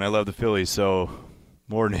baseball and I love the Phillies. So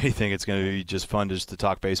more than anything, it's going to be just fun just to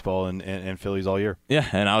talk baseball and Phillies all year. Yeah,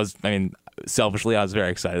 and selfishly, I was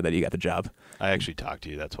very excited that you got the job. I actually talked to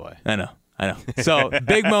you. That's why. I know. So,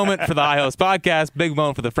 big moment for the High Hopes podcast, big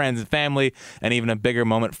moment for the friends and family, and even a bigger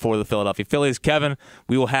moment for the Philadelphia Phillies. Kevin,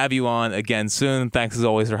 we will have you on again soon. Thanks as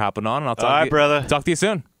always for hopping on, and I'll talk to you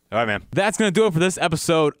soon. All right, man. That's going to do it for this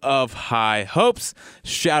episode of High Hopes.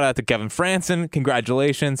 Shout out to Kevin Franzen.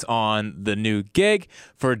 Congratulations on the new gig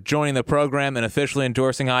for joining the program and officially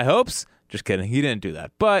endorsing High Hopes. Just kidding. He didn't do that.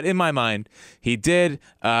 But in my mind, he did.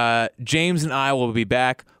 James and I will be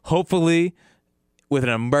back, hopefully, with an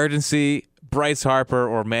emergency Bryce Harper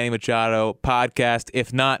or Manny Machado podcast.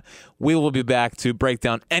 If not, we will be back to break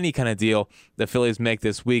down any kind of deal the Phillies make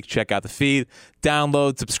this week. Check out the feed,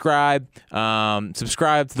 download, subscribe.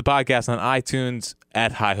 Subscribe to the podcast on iTunes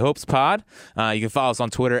at High Hopes Pod. You can follow us on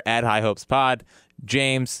Twitter at High Hopes Pod.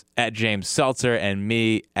 James at James Seltzer, and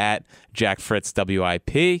me at Jack Fritz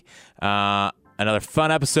WIP. Another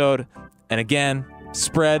fun episode. And again,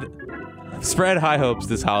 spread high hopes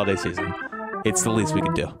this holiday season. It's the least we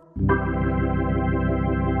can do.